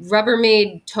 the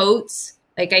Rubbermaid totes,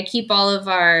 like I keep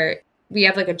we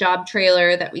have like a job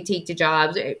trailer that we take to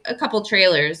jobs, a couple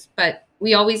trailers, but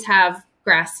we always have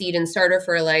grass seed and starter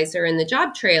fertilizer in the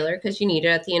job trailer because you need it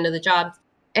at the end of the job.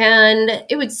 And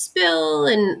it would spill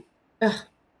and I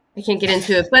can't get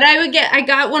into it, but I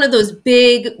got one of those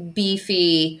big,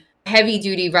 beefy, heavy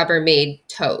duty Rubbermaid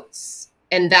totes.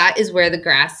 And that is where the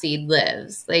grass seed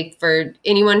lives. Like for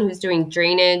anyone who's doing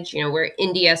drainage, we're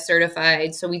NDS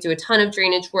certified. So we do a ton of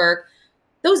drainage work.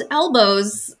 Those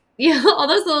elbows, all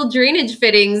those little drainage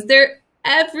fittings, they're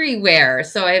everywhere.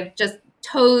 So I have just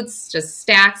totes, just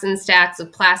stacks and stacks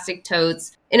of plastic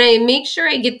totes. And I make sure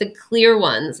I get the clear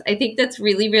ones. I think that's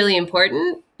really, really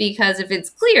important because if it's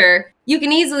clear, you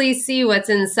can easily see what's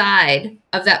inside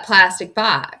of that plastic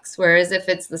box. Whereas if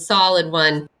it's the solid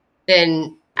one,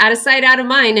 then out of sight, out of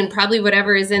mind, and probably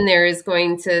whatever is in there is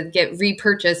going to get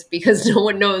repurchased because no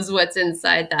one knows what's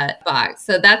inside that box.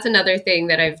 So that's another thing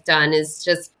that I've done is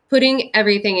just putting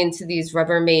everything into these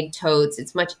Rubbermaid totes.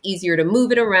 It's much easier to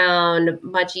move it around,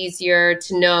 much easier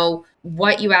to know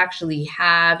what you actually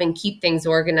have and keep things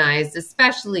organized,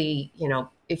 especially,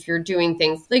 if you're doing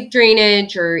things like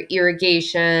drainage or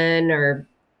irrigation or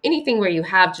anything where you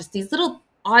have just these little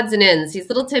odds and ends, these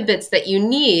little tidbits that you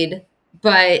need,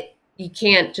 but you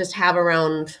can't just have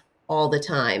around all the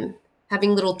time.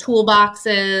 Having little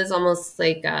toolboxes, almost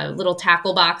like little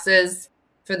tackle boxes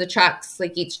for the trucks,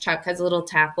 like each truck has a little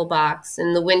tackle box.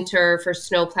 In the winter for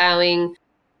snow plowing,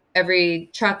 every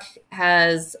truck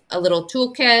has a little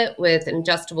toolkit with an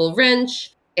adjustable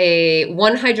wrench,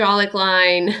 one hydraulic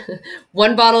line,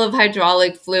 one bottle of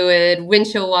hydraulic fluid,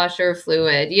 windshield washer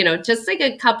fluid, just like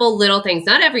a couple little things,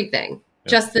 not everything,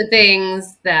 just the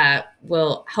things that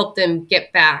will help them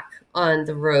get back on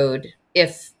the road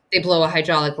if they blow a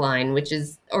hydraulic line,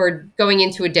 or going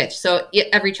into a ditch. So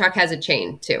every truck has a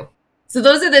chain too. So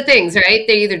those are the things, right?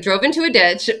 They either drove into a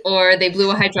ditch or they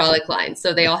blew a hydraulic line.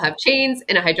 So they all have chains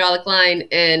and a hydraulic line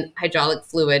and hydraulic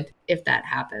fluid if that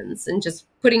happens. And just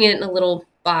putting it in a little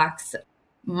box.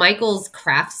 Michael's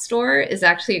craft store is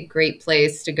actually a great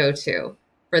place to go to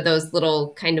for those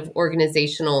little kind of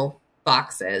organizational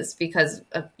boxes because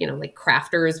of, like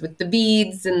crafters with the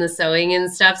beads and the sewing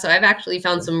and stuff. So I've actually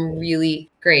found some really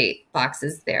great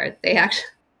boxes there.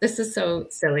 This is so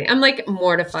silly. I'm like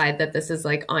mortified that this is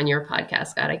like on your podcast,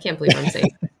 Scott. I can't believe I'm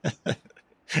saying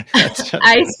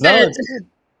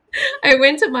I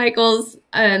went to Michael's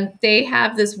and they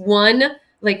have this one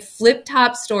like flip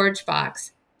top storage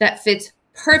box that fits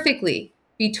perfectly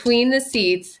between the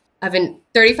seats of an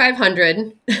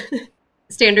 3500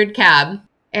 standard cab.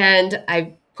 And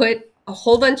I put a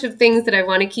whole bunch of things that I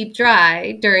want to keep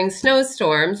dry during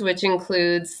snowstorms, which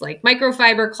includes like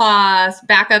microfiber cloths,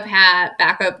 backup hat,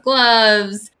 backup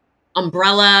gloves,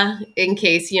 umbrella in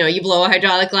case, you blow a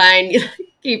hydraulic line,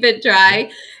 keep it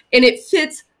dry. And it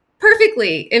fits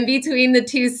perfectly in between the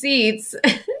two seats.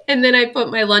 And then I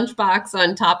put my lunchbox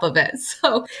on top of it.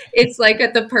 So it's like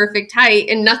at the perfect height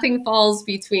and nothing falls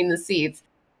between the seats.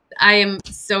 I am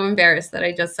so embarrassed that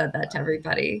I just said that to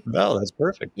everybody. No, that's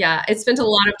perfect. Yeah, I spent a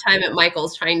lot of time at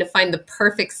Michael's trying to find the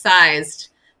perfect sized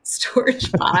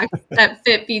storage box that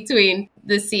fit between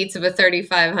the seats of a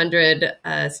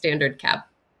 3500 standard cab.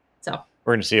 So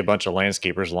we're going to see a bunch of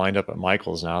landscapers lined up at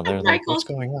Michael's now. They're like, what's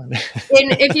going on?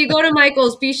 And if you go to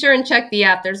Michael's, be sure and check the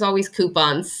app. There's always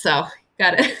coupons. So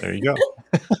got it. There you go.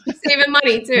 Saving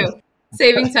money too.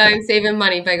 Saving time, saving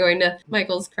money by going to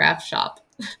Michael's craft shop.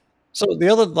 So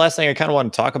the last thing I kind of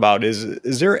want to talk about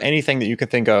is there anything that you can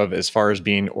think of as far as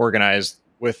being organized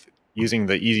with using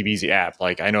the EZBZ app?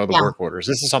 Like I know the work orders.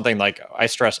 This is something like I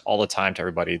stress all the time to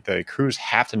everybody. The crews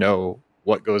have to know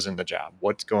what goes in the job,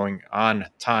 what's going on,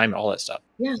 time, all that stuff.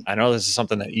 Yeah. I know this is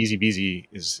something that EZBZ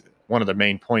is one of the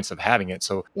main points of having it.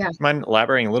 So do you mind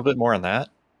elaborating a little bit more on that?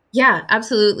 Yeah,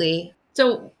 absolutely.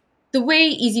 So the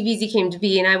way EZBZ came to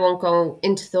be, and I won't go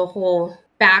into the whole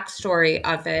backstory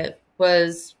of it,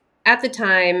 was at the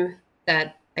time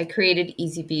that I created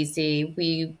EZBZ,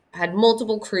 we had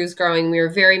multiple crews growing. We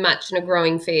were very much in a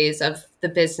growing phase of the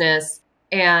business,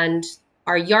 and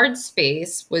our yard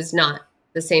space was not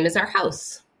the same as our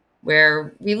house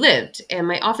where we lived. And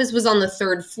my office was on the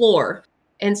 3rd floor.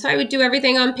 And so I would do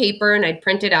everything on paper and I'd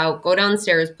print it out, go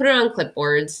downstairs, put it on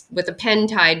clipboards with a pen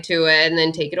tied to it, and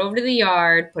then take it over to the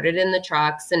yard, put it in the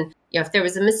trucks. And if there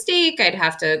was a mistake, I'd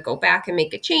have to go back and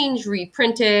make a change,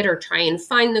 reprint it, or try and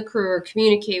find the crew or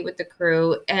communicate with the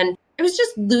crew. And I was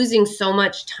just losing so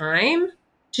much time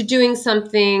to doing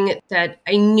something that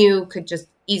I knew could just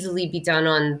easily be done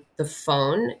on the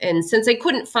phone. And since I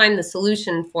couldn't find the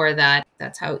solution for that,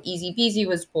 that's how EZBZ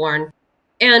was born.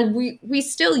 And we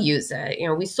still use it.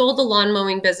 We sold the lawn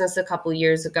mowing business a couple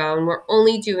years ago, and we're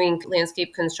only doing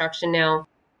landscape construction now.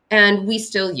 And we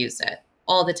still use it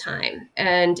all the time.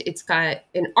 And it's got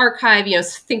an archive,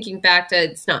 thinking back to,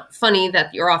 it's not funny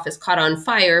that your office caught on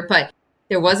fire, but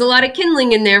there was a lot of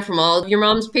kindling in there from all of your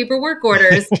mom's paperwork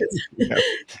orders.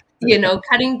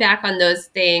 Cutting back on those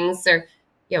things. Or,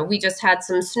 we just had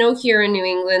some snow here in New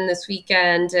England this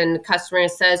weekend, and the customer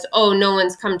says, oh, no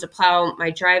one's come to plow my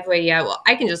driveway yet. Well,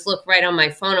 I can just look right on my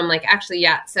phone. I'm like, actually,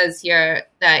 yeah, it says here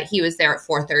that he was there at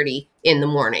 4:30 in the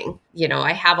morning.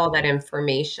 I have all that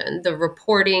information. The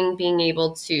reporting, being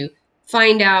able to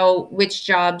find out which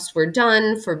jobs were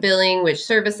done for billing, which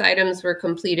service items were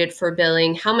completed for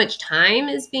billing, how much time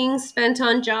is being spent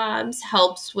on jobs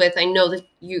helps with, I know that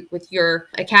you, with your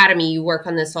academy, you work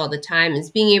on this all the time, is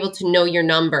being able to know your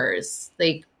numbers,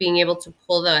 like being able to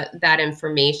pull that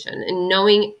information and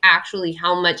knowing actually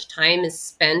how much time is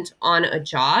spent on a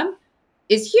job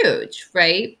is huge,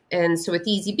 right? And so with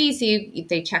EZBZ,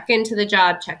 they check into the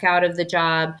job, check out of the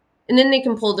job, and then they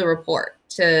can pull the report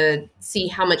to see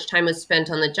how much time was spent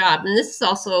on the job. And this is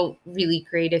also really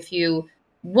great if you,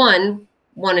 one,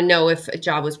 want to know if a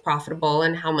job was profitable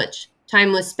and how much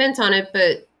time was spent on it,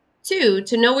 but two,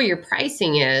 to know where your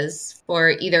pricing is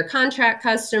for either contract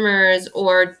customers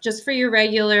or just for your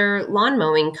regular lawn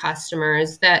mowing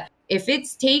customers, that if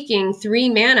it's taking 3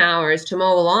 man-hours to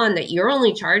mow a lawn that you're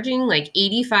only charging like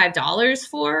 $85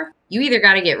 for, you either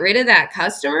got to get rid of that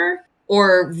customer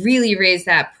or really raise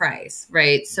that price,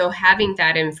 right? So having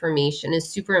that information is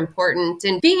super important,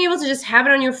 and being able to just have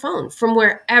it on your phone from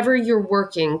wherever you're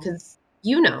working, because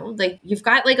like you've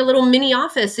got like a little mini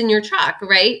office in your truck,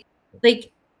 right?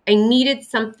 Like I needed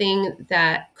something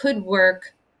that could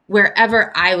work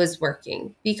wherever I was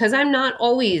working, because I'm not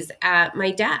always at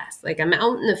my desk. Like I'm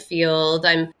out in the field,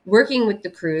 I'm working with the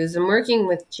crews, I'm working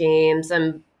with James,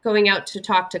 I'm going out to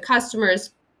talk to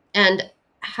customers, and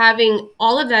having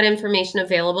all of that information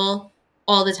available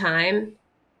all the time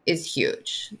is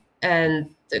huge.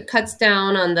 And it cuts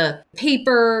down on the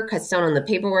paper, cuts down on the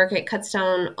paperwork, it cuts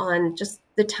down on just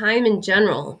the time in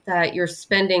general that you're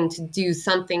spending to do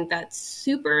something that's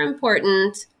super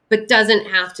important, but doesn't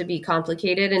have to be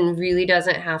complicated and really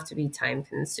doesn't have to be time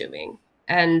consuming.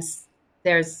 And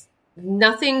there's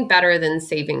nothing better than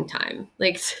saving time.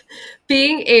 Like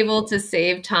being able to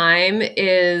save time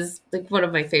is like one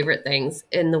of my favorite things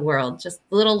in the world. Just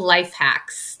little life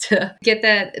hacks to get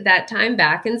that time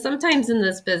back. And sometimes in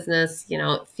this business,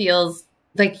 it feels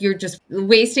like you're just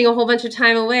wasting a whole bunch of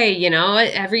time away.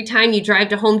 Every time you drive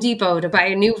to Home Depot to buy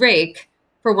a new rake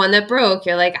for one that broke,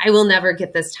 you're like, I will never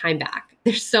get this time back.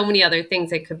 There's so many other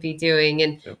things I could be doing.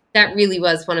 And that really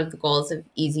was one of the goals of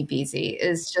EZBZ,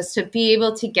 is just to be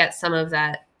able to get some of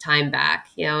that time back,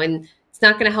 and it's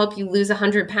not going to help you lose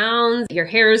 100 pounds. Your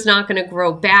hair is not going to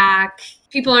grow back.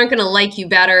 People aren't going to like you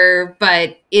better,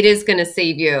 but it is going to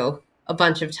save you a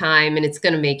bunch of time, and it's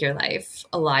going to make your life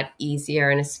a lot easier.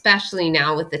 And especially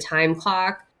now with the time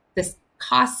clock, the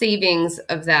cost savings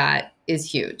of that is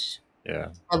huge. Yeah.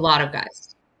 A lot of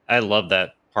guys. I love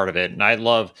that part of it. And I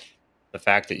love the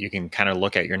fact that you can kind of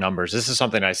look at your numbers. This is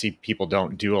something I see people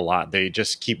don't do a lot. They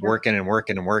just keep working and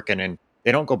working and working, and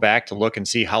they don't go back to look and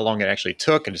see how long it actually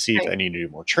took and to see if they need to do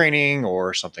more training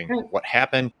or something, what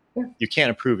happened. Yeah. You can't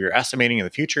improve your estimating in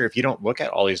the future if you don't look at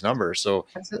all these numbers. So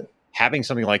having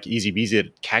something like EZBZ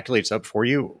that calculates up for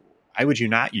you, why would you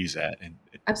not use that? And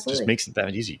it just makes it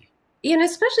that easy. And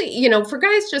especially, for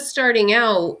guys just starting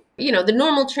out, the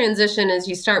normal transition is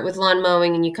you start with lawn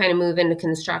mowing and you kind of move into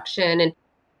construction. And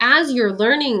as you're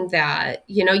learning that,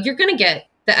 you're going to get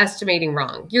the estimating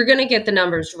wrong. You're going to get the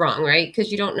numbers wrong, right?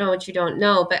 Because you don't know what you don't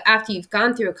know. But after you've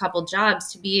gone through a couple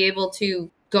jobs, to be able to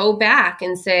go back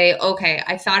and say, okay,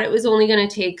 I thought it was only going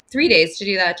to take 3 days to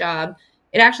do that job.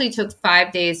 It actually took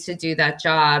 5 days to do that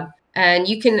job. And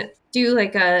you can do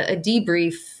like a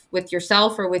debrief with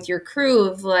yourself or with your crew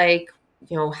of like,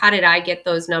 how did I get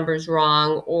those numbers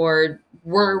wrong? Or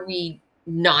were we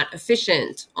not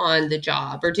efficient on the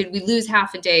job? Or did we lose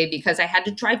half a day because I had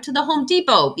to drive to the Home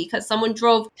Depot because someone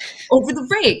drove over the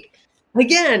rake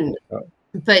again?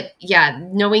 But yeah,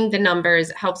 knowing the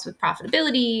numbers helps with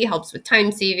profitability, helps with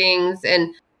time savings,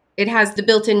 and it has the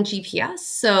built-in GPS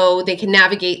so they can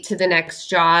navigate to the next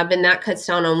job, and that cuts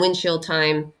down on windshield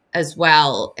time as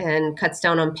well and cuts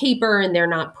down on paper, and they're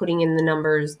not putting in the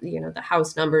numbers, the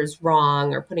house numbers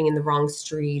wrong or putting in the wrong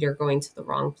street or going to the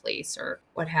wrong place or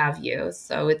what have you.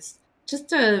 So it's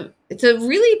a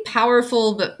really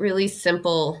powerful but really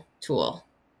simple tool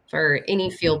for any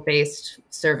field-based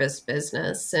service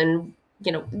business. And,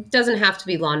 it doesn't have to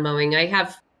be lawn mowing. I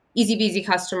have EZBZ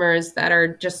customers that are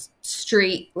just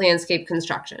straight landscape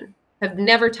construction, have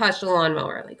never touched a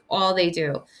lawnmower. Like all they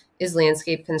do is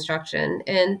landscape construction,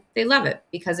 and they love it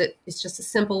because it's just a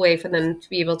simple way for them to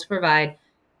be able to provide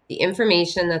the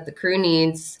information that the crew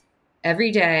needs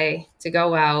every day to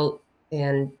go out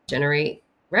and generate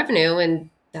revenue. And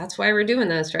that's why we're doing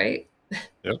this, right?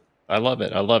 Yep. I love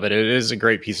it. I love it. It is a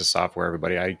great piece of software,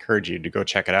 everybody. I encourage you to go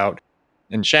check it out.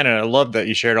 And Shannon, I love that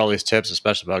you shared all these tips,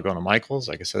 especially about going to Michael's.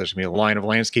 Like I said, there's going to be a line of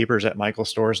landscapers at Michael's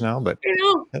stores now. But I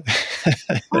know.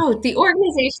 The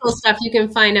organizational stuff you can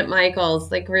find at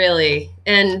Michael's, like really,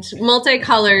 and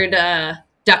multicolored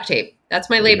duct tape. That's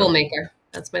my label maker.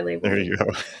 That's my label. There you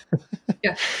go.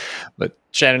 Yeah. But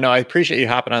Shannon, no, I appreciate you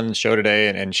hopping on the show today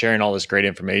and sharing all this great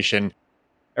information.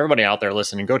 Everybody out there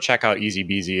listening, go check out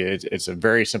EZBZ. It's a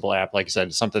very simple app. Like I said,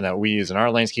 it's something that we use in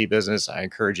our landscape business. I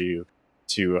encourage you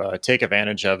to take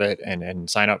advantage of it and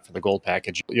sign up for the gold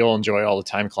package. You'll enjoy all the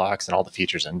time clocks and all the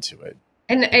features into it.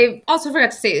 And I also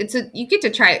forgot to say, you get to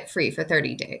try it free for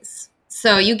 30 days.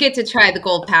 So you get to try the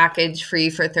gold package free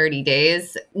for 30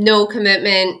 days. No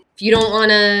commitment. If you don't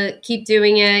want to keep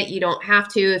doing it, you don't have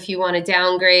to. If you want to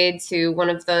downgrade to one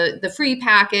of the free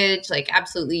package, like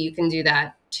absolutely you can do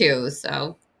that too.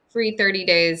 So free 30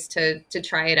 days to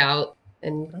try it out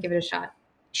and give it a shot.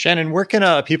 Shannon, where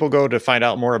can people go to find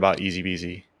out more about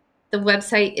EZBZ? The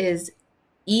website is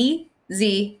EZBZ.app.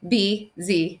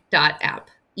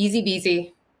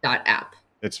 EZBZ.app.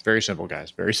 It's very simple,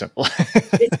 guys. Very simple.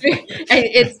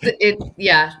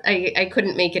 I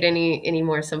couldn't make it any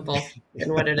more simple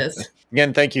than what it is.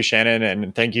 Again, thank you, Shannon,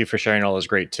 and thank you for sharing all those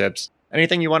great tips.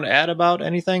 Anything you want to add about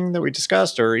anything that we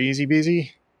discussed or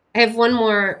EZBZ? I have one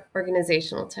more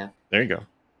organizational tip. There you go.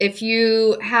 If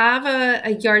you have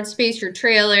a yard space, your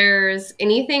trailers,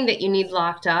 anything that you need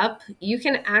locked up, you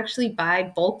can actually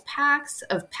buy bulk packs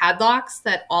of padlocks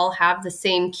that all have the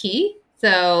same key.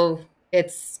 So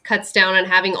it cuts down on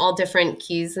having all different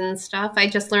keys and stuff. I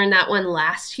just learned that one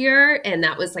last year, and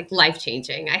that was like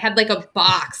life-changing. I had like a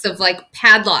box of like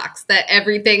padlocks that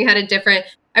everything had a different,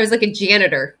 I was like a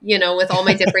janitor, you know, with all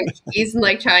my different keys and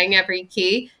like trying every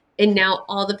key. And now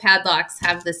all the padlocks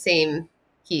have the same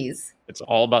keys. It's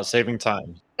all about saving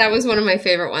time. That was one of my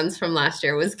favorite ones from last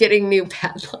year, was getting new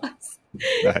padlocks.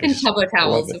 Nice. And tubbo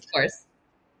towels, of course.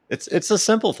 It's the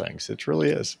simple things. It really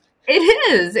is.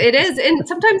 It is. It is. And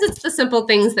sometimes it's the simple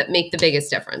things that make the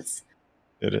biggest difference.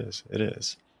 It is. It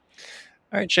is.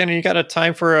 All right, Shannon, you got a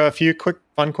time for a few quick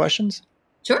fun questions?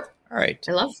 Sure. All right.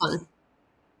 I love fun.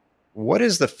 What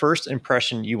is the first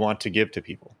impression you want to give to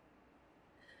people?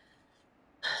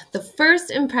 The first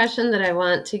impression that I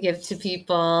want to give to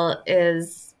people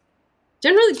is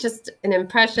generally just an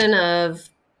impression of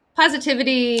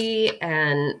positivity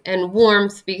and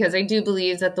warmth, because I do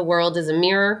believe that the world is a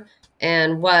mirror,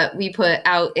 and what we put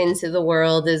out into the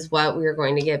world is what we're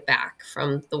going to get back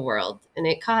from the world. And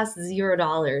it costs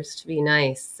 $0 to be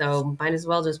nice. So might as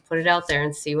well just put it out there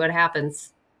and see what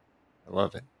happens. I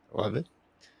love it. I love it.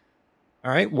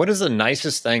 All right. What is the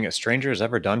nicest thing a stranger has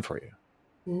ever done for you?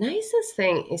 Nicest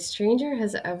thing a stranger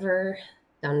has ever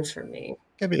done for me.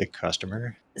 Could be a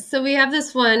customer. So we have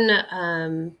this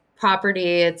one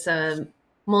property. It's a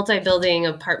multi-building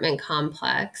apartment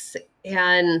complex,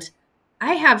 and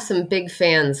I have some big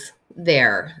fans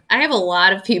there. I have a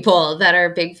lot of people that are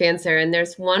big fans there, and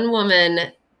there's one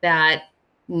woman that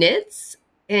knits,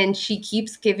 and she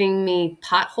keeps giving me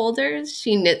pot holders.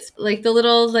 She knits like the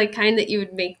little like kind that you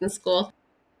would make in school.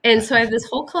 And so I have this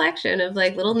whole collection of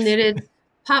like little knitted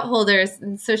pot holders.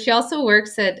 And so she also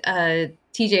works at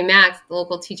TJ Maxx, the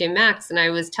local TJ Maxx. And I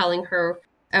was telling her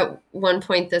at one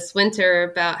point this winter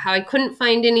about how I couldn't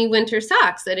find any winter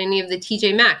socks at any of the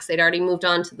TJ Maxx. They'd already moved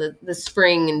on to the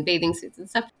spring and bathing suits and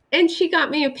stuff. And she got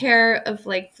me a pair of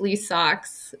like fleece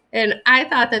socks. And I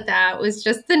thought that that was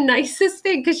just the nicest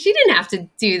thing, because she didn't have to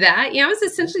do that. You know, I was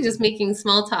essentially just making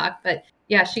small talk. But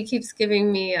yeah, she keeps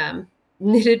giving me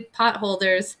knitted pot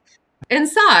holders and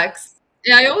socks.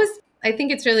 Yeah, I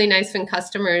think it's really nice when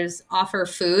customers offer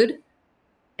food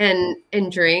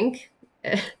and drink.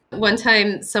 One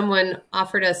time someone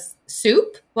offered us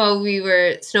soup while we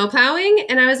were snow plowing,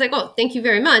 and I was like, oh, thank you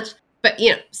very much. But,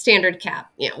 you know, standard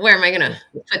cap, you know, where am I going to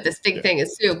put this big thing of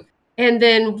soup? And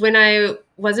then when I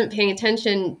wasn't paying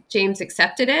attention, James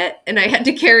accepted it, and I had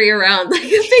to carry around like a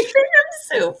big thing of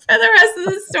soup for the rest of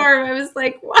the storm. I was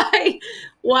like, why?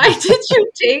 Why did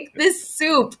you take this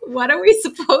soup? What are we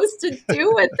supposed to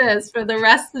do with this for the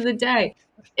rest of the day?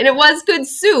 And it was good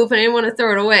soup, and I didn't want to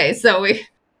throw it away. So we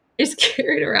just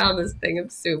carried around this thing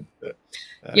of soup.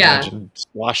 Imagine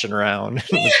sloshing around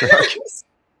in the truck.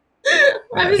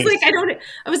 I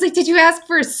was like, did you ask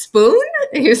for a spoon?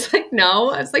 And he was like,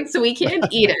 no. I was like, so we can't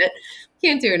eat it.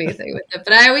 Can't do anything with it.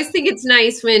 But I always think it's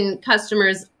nice when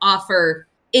customers offer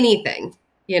anything,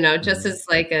 you know, just as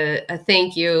like a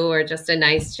thank you or just a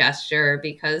nice gesture,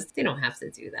 because they don't have to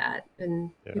do that.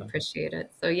 And we appreciate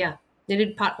it. So yeah,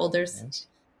 knitted pot holders.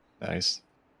 Nice.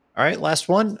 All right, last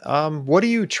one. What do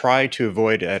you try to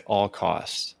avoid at all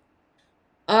costs?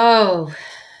 Oh,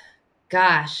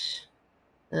 gosh.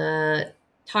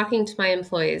 Talking to my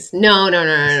employees. No.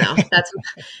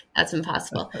 That's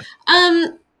impossible.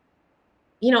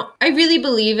 You know, I really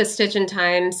believe a stitch in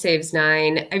time saves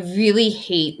 9. I really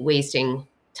hate wasting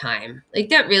time. Like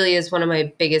that really is one of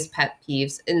my biggest pet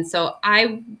peeves. And so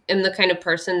I am the kind of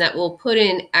person that will put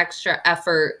in extra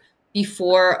effort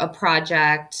before a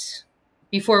project,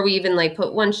 before we even like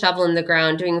put one shovel in the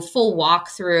ground, doing a full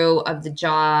walkthrough of the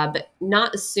job,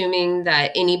 not assuming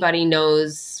that anybody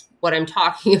knows what I'm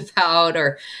talking about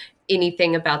or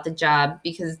anything about the job,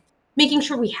 because making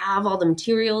sure we have all the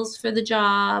materials for the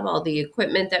job, all the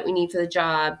equipment that we need for the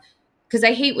job, because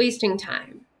I hate wasting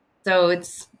time. So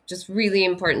it's just really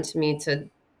important to me to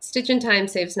stitch in time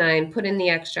saves 9, put in the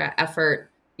extra effort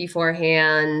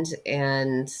beforehand,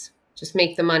 and just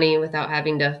make the money without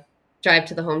having to drive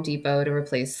to the Home Depot to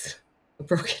replace a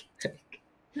broken brick.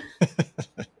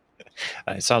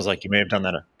 It sounds like you may have done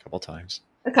that a couple times.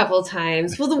 A couple of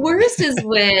times. Well, the worst is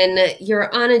when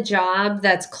you're on a job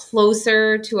that's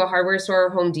closer to a hardware store or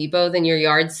Home Depot than your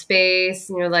yard space.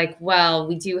 And you're like, well,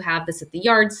 we do have this at the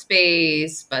yard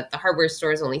space, but the hardware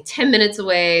store is only 10 minutes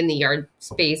away and the yard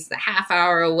space is a half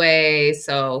hour away.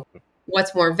 So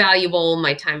what's more valuable,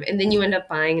 my time? And then you end up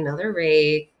buying another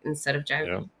rake instead of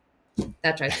driving. Yeah.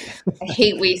 That drives me. I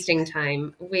hate wasting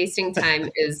time. Wasting time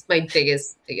is my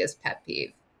biggest pet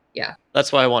peeve. Yeah.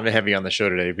 That's why I wanted to have you on the show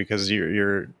today, because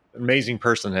you're an amazing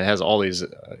person that has all these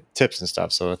tips and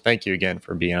stuff. So thank you again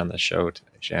for being on the show today,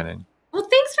 Shannon. Well,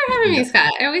 thanks for having me,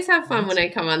 Scott. I always have fun when I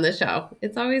come on the show.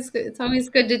 It's always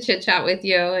good to chit chat with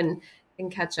you and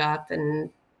catch up. And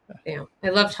I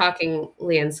love talking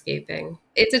landscaping.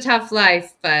 It's a tough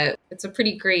life, but it's a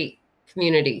pretty great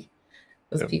community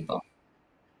with people.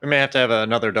 We may have to have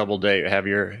another double date.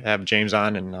 Have James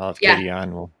on, and I'll have Katie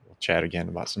on. We'll chat again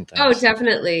about some things. Oh,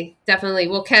 definitely.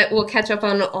 We'll catch up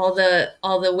on all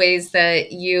the ways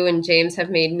that you and James have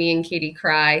made me and Katie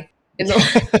cry in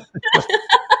the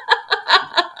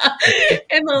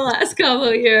in the last couple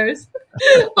of years.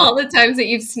 All the times that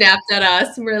you've snapped at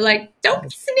us, and we're like,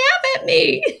 "Don't snap at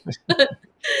me."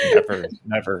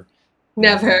 Never.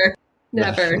 No, of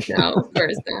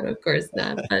course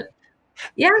not. But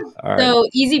yeah. All right. So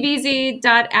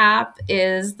EZBZ.app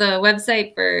is the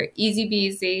website for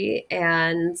EZBZ,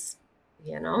 and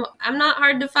I'm not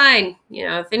hard to find.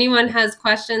 If anyone has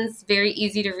questions, very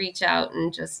easy to reach out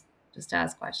and just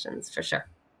ask questions for sure.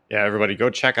 Yeah, everybody go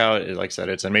check out. Like I said,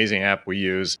 it's an amazing app we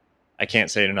use. I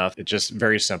can't say it enough. It's just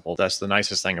very simple. That's the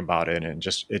nicest thing about it, and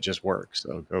it just works.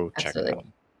 So go check it out.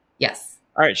 Yes.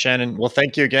 All right, Shannon. Well,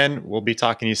 thank you again. We'll be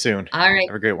talking to you soon. All right.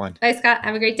 Have a great one. Bye, Scott.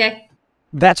 Have a great day.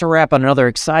 That's a wrap on another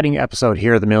exciting episode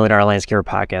here of the $1 Million Landscaper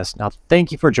Podcast. Now,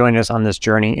 thank you for joining us on this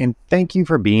journey, and thank you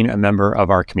for being a member of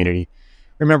our community.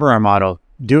 Remember our motto,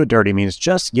 do it dirty means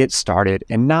just get started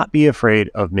and not be afraid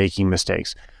of making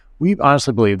mistakes. We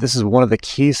honestly believe this is one of the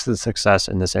keys to the success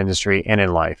in this industry and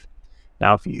in life.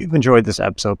 Now, if you've enjoyed this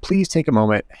episode, please take a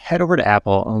moment, head over to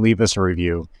Apple and leave us a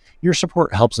review. Your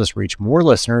support helps us reach more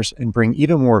listeners and bring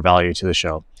even more value to the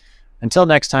show. Until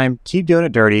next time, keep doing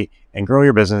it dirty and grow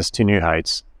your business to new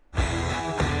heights.